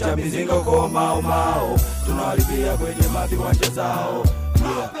 Kikosi cha mizingo kwa mao. Tunawalipia kwenye viwanja zao.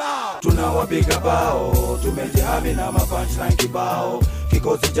 Tunawapiga bao, tumejihami na mapunchline kibao.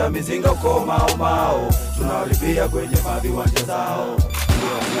 Kikosi cha mizingo kwa mao. Tunawalipia kwenye viwanja zao.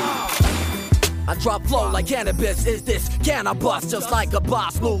 I drop flow like cannabis, is this? Can I bust? Just like a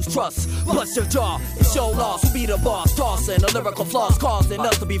boss moves trust. Bust your jaw, it's your loss. Who be the boss? Tossing, a lyrical flaws causing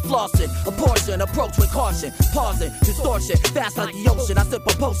us to be flossing. A portion, approach with caution. Pausing, distortion, fast like the ocean. I sip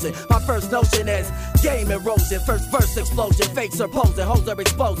a potion. My first notion is game erosion. First verse explosion, fakes are posing, hoes are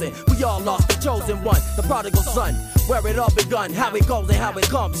exposing. We all lost the chosen one, the prodigal son. Where it all begun, how it goes and how it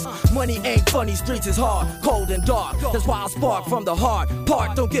comes. Money ain't funny, streets is hard, cold and dark. That's why I spark from the hard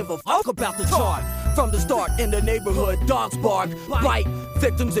part. Don't give a fuck about the chart. From the start in the neighborhood, dogs bark, bite.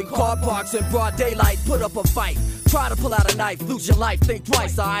 Victims in car parks in broad daylight, put up a fight. Try to pull out a knife, lose your life, think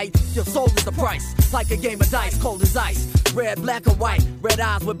twice, alright? Your soul is the price, like a game of dice, cold as ice. Red, black or white, red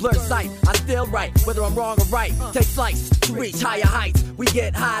eyes with blurred sight. I still right, whether I'm wrong or right. Take flights to reach higher heights. We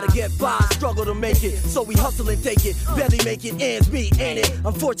get high to get by, struggle to make it. So we hustle and take it, barely making ends meet, ain't it?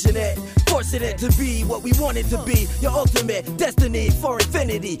 Unfortunate, fortunate to be what we wanted to be. Your ultimate destiny for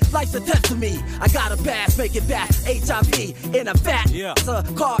infinity. Life's a test to me. I gotta pass, make it back. HIV in a fat, it's a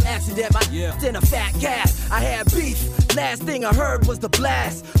car accident. My in a fat cast. I had beef. Last thing I heard was the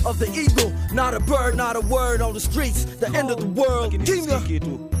blast of the eagle. Not a bird, not a word on the streets. The end of the world.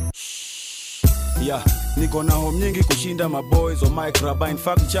 Yeah, niko na home nyingi kushinda maboys o Mike Rabine.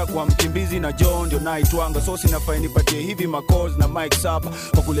 Fact chakwa mkimbizi na John ndio naitwanga. So sinafai nipatie hivi macalls na Mike Sapa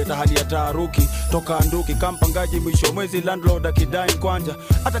kwa kuleta hali ya taharuki. Toka anduki kampangaji mwisho mwezi landlord akidai kwanja.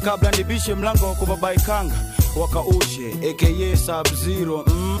 Hata kabla nibishe mlango kwa babai kanga. wakaushe aka Sub-Zero.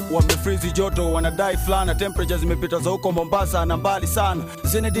 Wamefreeze joto wanadai flana, temperature zimepita za huko Mombasa na mbali sana.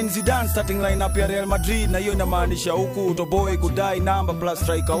 Zinedine Zidane starting lineup ya Real Madrid, na hiyo inamaanisha huku utoboi kudai namba plus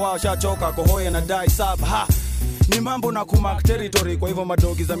striker wao shachoka kohoya na dai sub. Ni mambo na kumark territory, kwa hivyo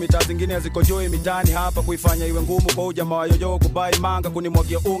madogi za mitaa zingine ziko joy mitani hapa kuifanya iwe ngumu kwa ujamaa wa yoyo kubai manga,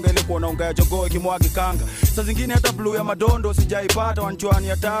 kunimwagia unga ili kuona unga ya jogoo ikimwagi kanga. Saa zingine hata blue ya madondo sijaipata, wanchuani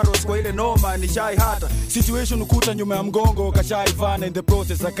ya taros kwa ile noma ni shy hata situation ukuta nyuma ya mgongo kashaivana in the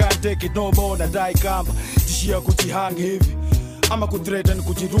process. I can't take it no more na dai kamba tishia kujihang hivi ama kuthreaten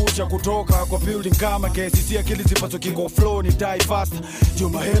kujirusha kutoka kwa building kama KCC. Akili zipazo kiko flow ni die fast.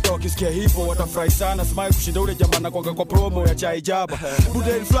 Juma heta wakisikia hivyo watafurahi sana, smile kushinda ule jamana kwanga kwa promo ya chai jaba.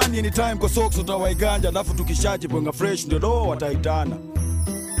 Budel flani anytime kwa socks utawaiganja, alafu tukishaji bwenga fresh ndio do wataitana.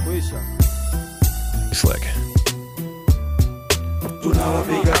 Kwisha Slick.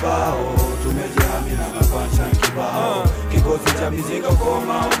 Tunawapiga bao, tumejihami na mapancha kibao. Kikosi cha mizigo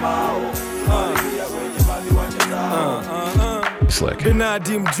koma umao. Tunawapiga kwenye mali wachezao.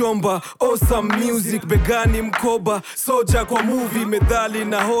 Benadi mjomba, awesome music, begani mkoba, soja kwa movie, medali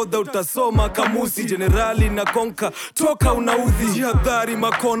na hodha utasoma kamusi, generali na konka, toka unaudhi, jihadhari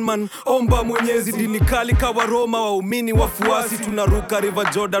makonman, omba mwenyezi, dini kali kawa Roma, waumini wafuasi, tunaruka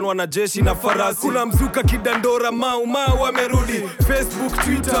River Jordan, wanajeshi na farasi, kuna mzuka kidandora, mau wamerudi, Facebook,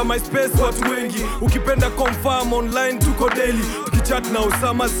 Twitter, MySpace, watu wengi, ukipenda confirm online tuko daily, tukichat na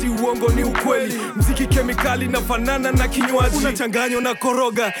Osama si uongo ni ukweli, mziki kemikali na fanana na kinywaji, unachanganywa na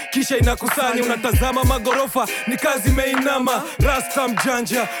koroga kisha inakusanya, unatazama magorofa ni kazi meinama, rasta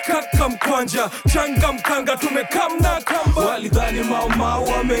mjanja kaka mkwanja, changa mkanga tumekamna kamba. Walidhani mau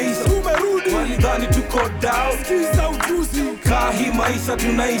wameisha, tumerudi. Walidhani tuko down, sikiza ujuzi kahi maisha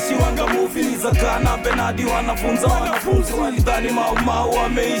tunaishi, wanga movie ni za kana Benadi wanafunza wanafunzi. Walidhani mau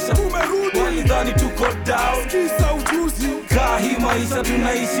wameisha, tumerudi. Walidhani tuko down, sikiza ujuzi kahi maisha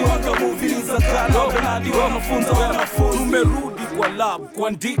tunaishi, wanga movie ni za kana Benadi wanafunza wanafunzi. Tumerudi kwa lab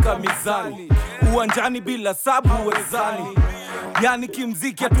kuandika mizani, uwanjani bila sabu wezani, yani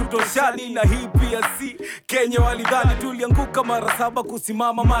kimziki hatutoshani, na hii pia si Kenya. Walidhani tulianguka mara 7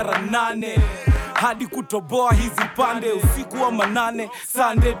 kusimama mara 8, hadi kutoboa hizi pande usiku wa manane,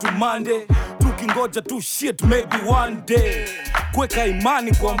 Sunday to Monday tukingoja tu shit maybe one day, kuweka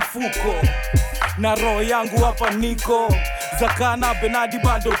imani kwa mfuko na roho yangu hapa niko Zakana Benadi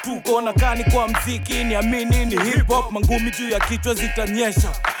bado tuko na kani kwa mziki, ni amini ni hip hop, mangumi juu ya kichwa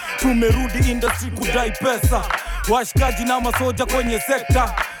zitanyesha. Tumerudi industry kudai pesa, washikaji na masoja kwenye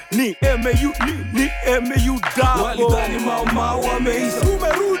sekta, ni MAU down. Walidhani mau wameisha,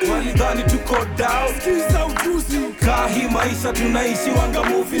 tumerudi. Walidhani tuko down, sikiza ujuzi kahi maisha tunaishi, wanga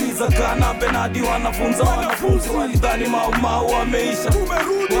movie ni za kana Benadi wanafunza wanafunzi. Walidhani mau wameisha,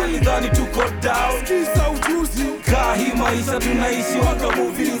 tumerudi. Walidhani tuko down, sikiza ujuzi kahi maisha tunaishi, wanga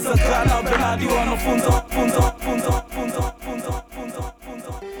movie ni za kana Benadi wanafunza wanafunza.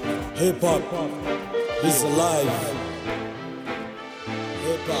 Hip hop is alive.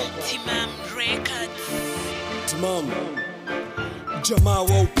 Hip hop Timam Records. Timam jamaa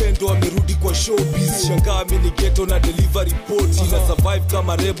wa upendo wamerudi kwa showbiz, shangaa mini ghetto na deliver report, ina survive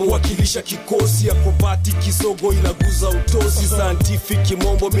kama rebo wakilisha kikosi, akobati kisogo inaguza utosi, scientific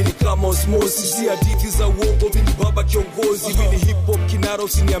kimombo mini kama osmosis, si hadithi za uongo mini baba kiongozi, mini hip hop kinara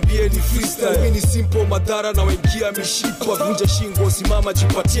usiniambie ni freestyle, mini simple madhara na wengia mishipa, vunja shingo simama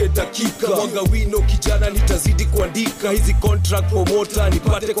jipatie dakika, mwanga wino kijana nitazidi kuandika, hizi contract promoter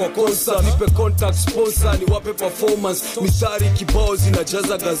nipate kwa concert, nipe contact sponsor niwape performance, mistari kibao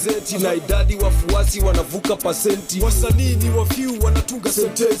zinajaza gazeti, na idadi wafuasi wanavuka pasenti, wasanii ni wafiu wanatunga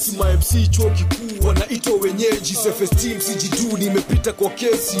sentensi, ma MC chuo kikuu wanaitwa wenyeji, self-esteem sijidu nimepita kwa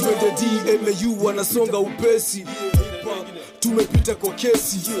kesi, MAU wanasonga upesi, tumepita kwa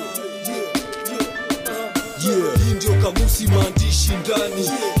kesi. Hii ndio kamusi maandishi ndani,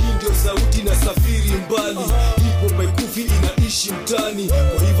 hii ndio sauti na safiri mbali, hip hop haikufi inaishi mtani,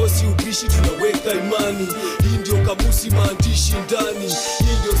 kwa hivyo si ubishi tunaweka imani. Hii ndio kamusi maandishi ndani,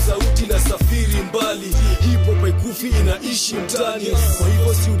 hii ndio sauti na safiri mbali, hip hop haikufi inaishi mtani, kwa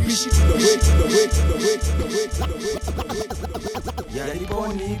hivyo si ubishi tunaweka.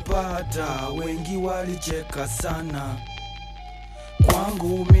 Yaliponipata wengi walicheka sana,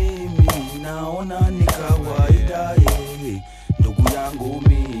 kwangu mimi naona ni kawaida. Ndugu yangu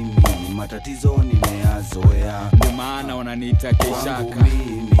mimi matatizo nimeyazoea, ndio maana wananiita Keshaka. Kwangu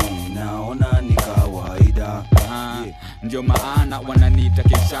mimi naona ni kawaida. Ndio maana wananiita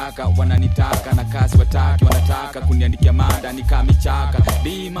keshaka, wananitaka na kazi wataki, wanataka kuniandikia mada nikamichaka.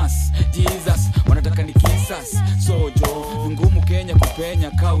 Dimas, Jesus, wanataka nikisas sojo, ngumu Kenya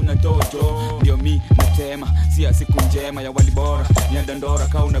kupenya kauna dojo. Ndio mi natema, sia siku njema ya wali bora, ni dandora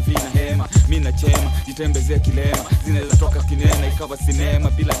kauna vina hema. Mi nachema, jitembeze kilema, zinaweza toka kinena ikawa sinema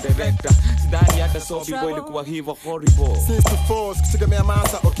bila director. Sidhani hata sobi boy ilikuwa hivyo horrible. Since the force, kutegemea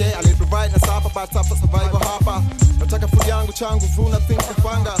masa, okay, I need provide na sapa, but sapa survival hapa. Nataka food yangu changu, vuna think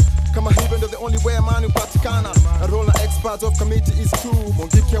kupanga. Kama hivyo ndio the only way man upatikana. Na roll na experts of committee is true.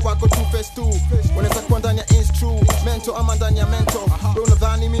 Mongike wako 2-2. Wanaweza kuwa ndani ya is true. Mental ama ndani ya mental. Bro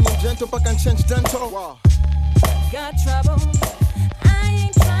nadhani mimi ni gentle paka change dental. Got trouble, I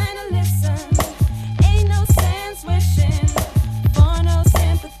ain't trying to listen. Ain't no sense wishing for no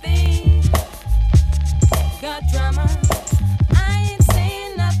sympathy. Got drama, I ain't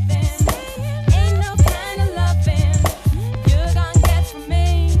saying nothing. Ain't no kind of loving you're gonna get from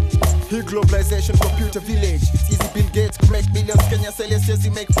me. Here globalization, computer village. It's easy Bill Gates to make millions. Kenya says he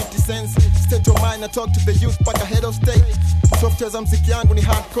make 50 cents. State your mind and talk to the youth back ahead of state. Software za mziki yangu ni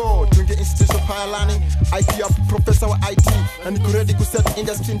hardcore. Tuinge institution of higher learning. IP up professor wa IT. Na niko ready kuset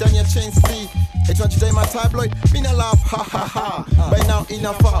industry ndani ya chains free. Etunajidai ma tabloid, mina laugh ha ha ha. By now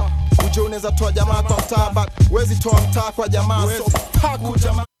inafa. Ujue unaweza toa jamaa kwa mtaa, but wezi toa mtaa kwa jamaa. So paku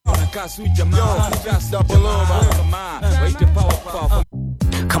jamaa. Nakasu jamaa, just double over. Waite power.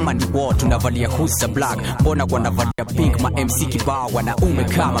 Kama ni war tunavalia husa black, mbona wanavalia pink? Ma MC kibao wanaume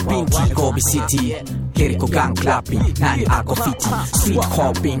kama Pinky. Kobe City, lyrical gang clapping, nani ako fiti? Street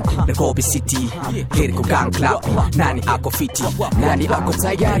hopping, Kobe City, lyrical gang clapping, nani ako fiti? Nani ako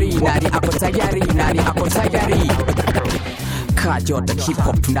tayari? Nani ako tayari? Nani ako tayari? Kajota hip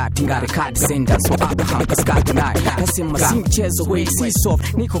hop tunatinga record senders so Abraham Pascal tonight. Nasema si mchezo way si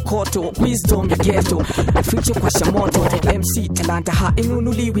soft, niko koto wisdom ya ghetto. Future kwa shamoto MC talanta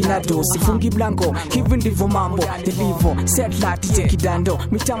hainunuliwi na do, sifungi blanco. Hivi ndivyo mambo deliver satellite tekidando,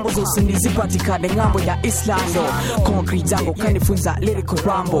 mitambo zote nizipatikane ngambo ya Islando. Concrete zangu kanifunza lyrical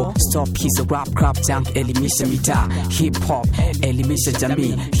rambo. Stop his rap crap junk, elimisha mita. Hip hop elimisha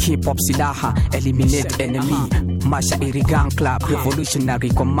jamii, hip hop silaha eliminate enemy. Mashairi gang club revolutionary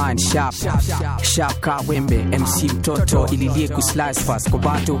command sharp sharp ka wembe MC mtoto ililie ku slice fast kwa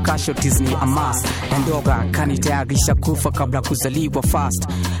batu casualties ni amas. Dandoga kanitayarisha kufa kabla kuzaliwa fast.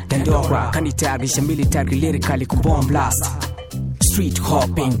 Dandoga kanitayarisha military lyrically ku bomb blast. Street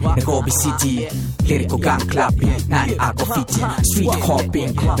hopping, Nairobi City, lyrical gang clapping, nani ako fiti? Street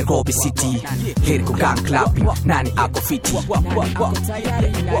hopping, Nairobi City, lyrical gang clapping, nani ako fiti?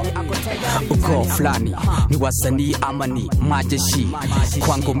 Uko flani, ni wasanii ama ni majeshi?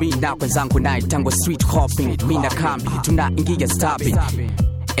 Kwangu mi na wenzangu naitango street hopping, mi na kambi, tunaingia stabbing.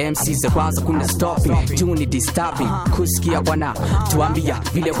 MC za kwanza kuna stopping, juni disturbing. Kusikia wana tuambia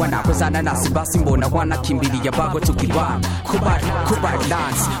vile wana kwezana nasi, basi mbona wana kimbilia bago tukibana. Kubad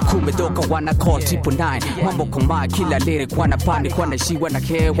dance, kumedoka wana call 999. Mambo kama kila lyric wana panic, wana shiwa na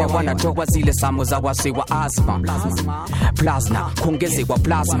kewa, wana toa zile samo za wase wa asma. Plasma, kuongeze wa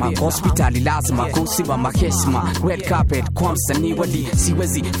plasma, hospitali lazima kusimama heshima. Red carpet kwa msanii wali,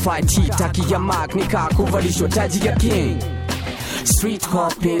 siwezi fight hii taki ya mark, nika kuvalishwa taji ya king. Street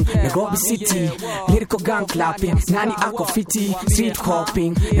hopping, Nairobi City, lyrical gang clapping, nani ako fiti? Street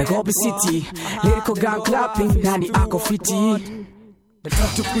hopping, Nairobi City, lyrical gang clapping, nani ako fiti?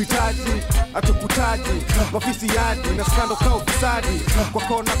 Hatukuhitaji, hatukutaji mafisi yaji na skando kwa ufisadi. Kwa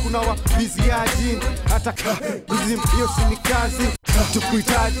kona kuna wabiziaji, hata bizim hiyo si ni kazi.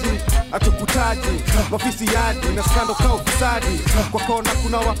 Hatukuhitaji, hatukutaji mafisi yaji na skando kwa ufisadi. Kwa kona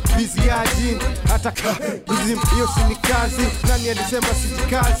kuna wabiziaji, hata bizim hiyo si ni kazi. Nani alisema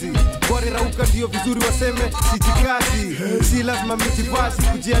sijikazi? Bora rauka ndio vizuri waseme sijikazi. Si lazima mitivazi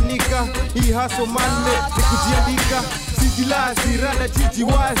kujianika, hii haso manne ni kujiandika. Sijilazi, rada jiji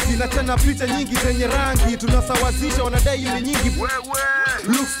wazi, na tena picha nyingi zenye rangi. Tunasawazisha wanadai ni nyingi.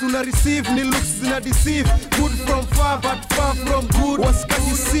 Looks tuna receive, ni looks zina deceive. Good from far but far from good.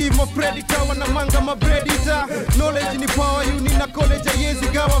 Wasikaji see, ma predator wana manga ma predator. Knowledge ni power, uni na college yezi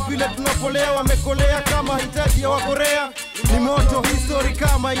gawa. Vile tunapolea wamekolea kama hitaji ya wakorea. Ni moto, history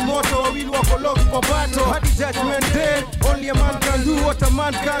kama imoto. Wawili wako lock kwa bato. Hadi judgment day, only a man can do what a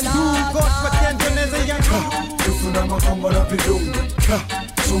man can do. God patengeneze yangu. Tufuna makombo na vidungu,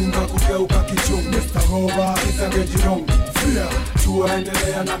 chunga kugeuka kichungu. Mr. Roba isange jirungu, fia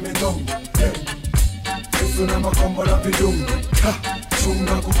tuwaendelea na midongo. Tufuna makombo na vidungu,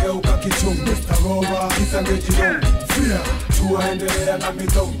 chunga kugeuka kichung Mr. Roba kisangejidong Fear tuwaendelea na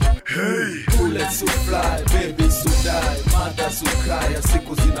midong Hey bullets to fly babies to die mothers to cry ya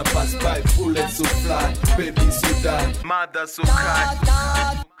siku zina pass by bullets to fly babies to die mothers to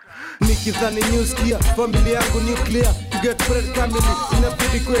cry nikidhani news kia familia yangu nuclear to get bread kamili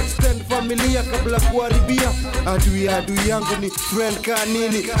inabidi ku extend familia kabla kuharibia adui yangu ni friend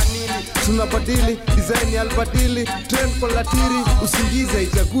kanini tunabadili design ya albadili trend kwa latiri usingize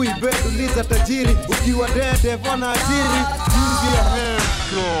ichagui bed uliza tajiri ukiwa dead vona ajiri use your hand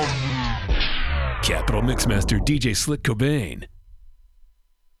Capital Mixmaster DJ Slick Cobain.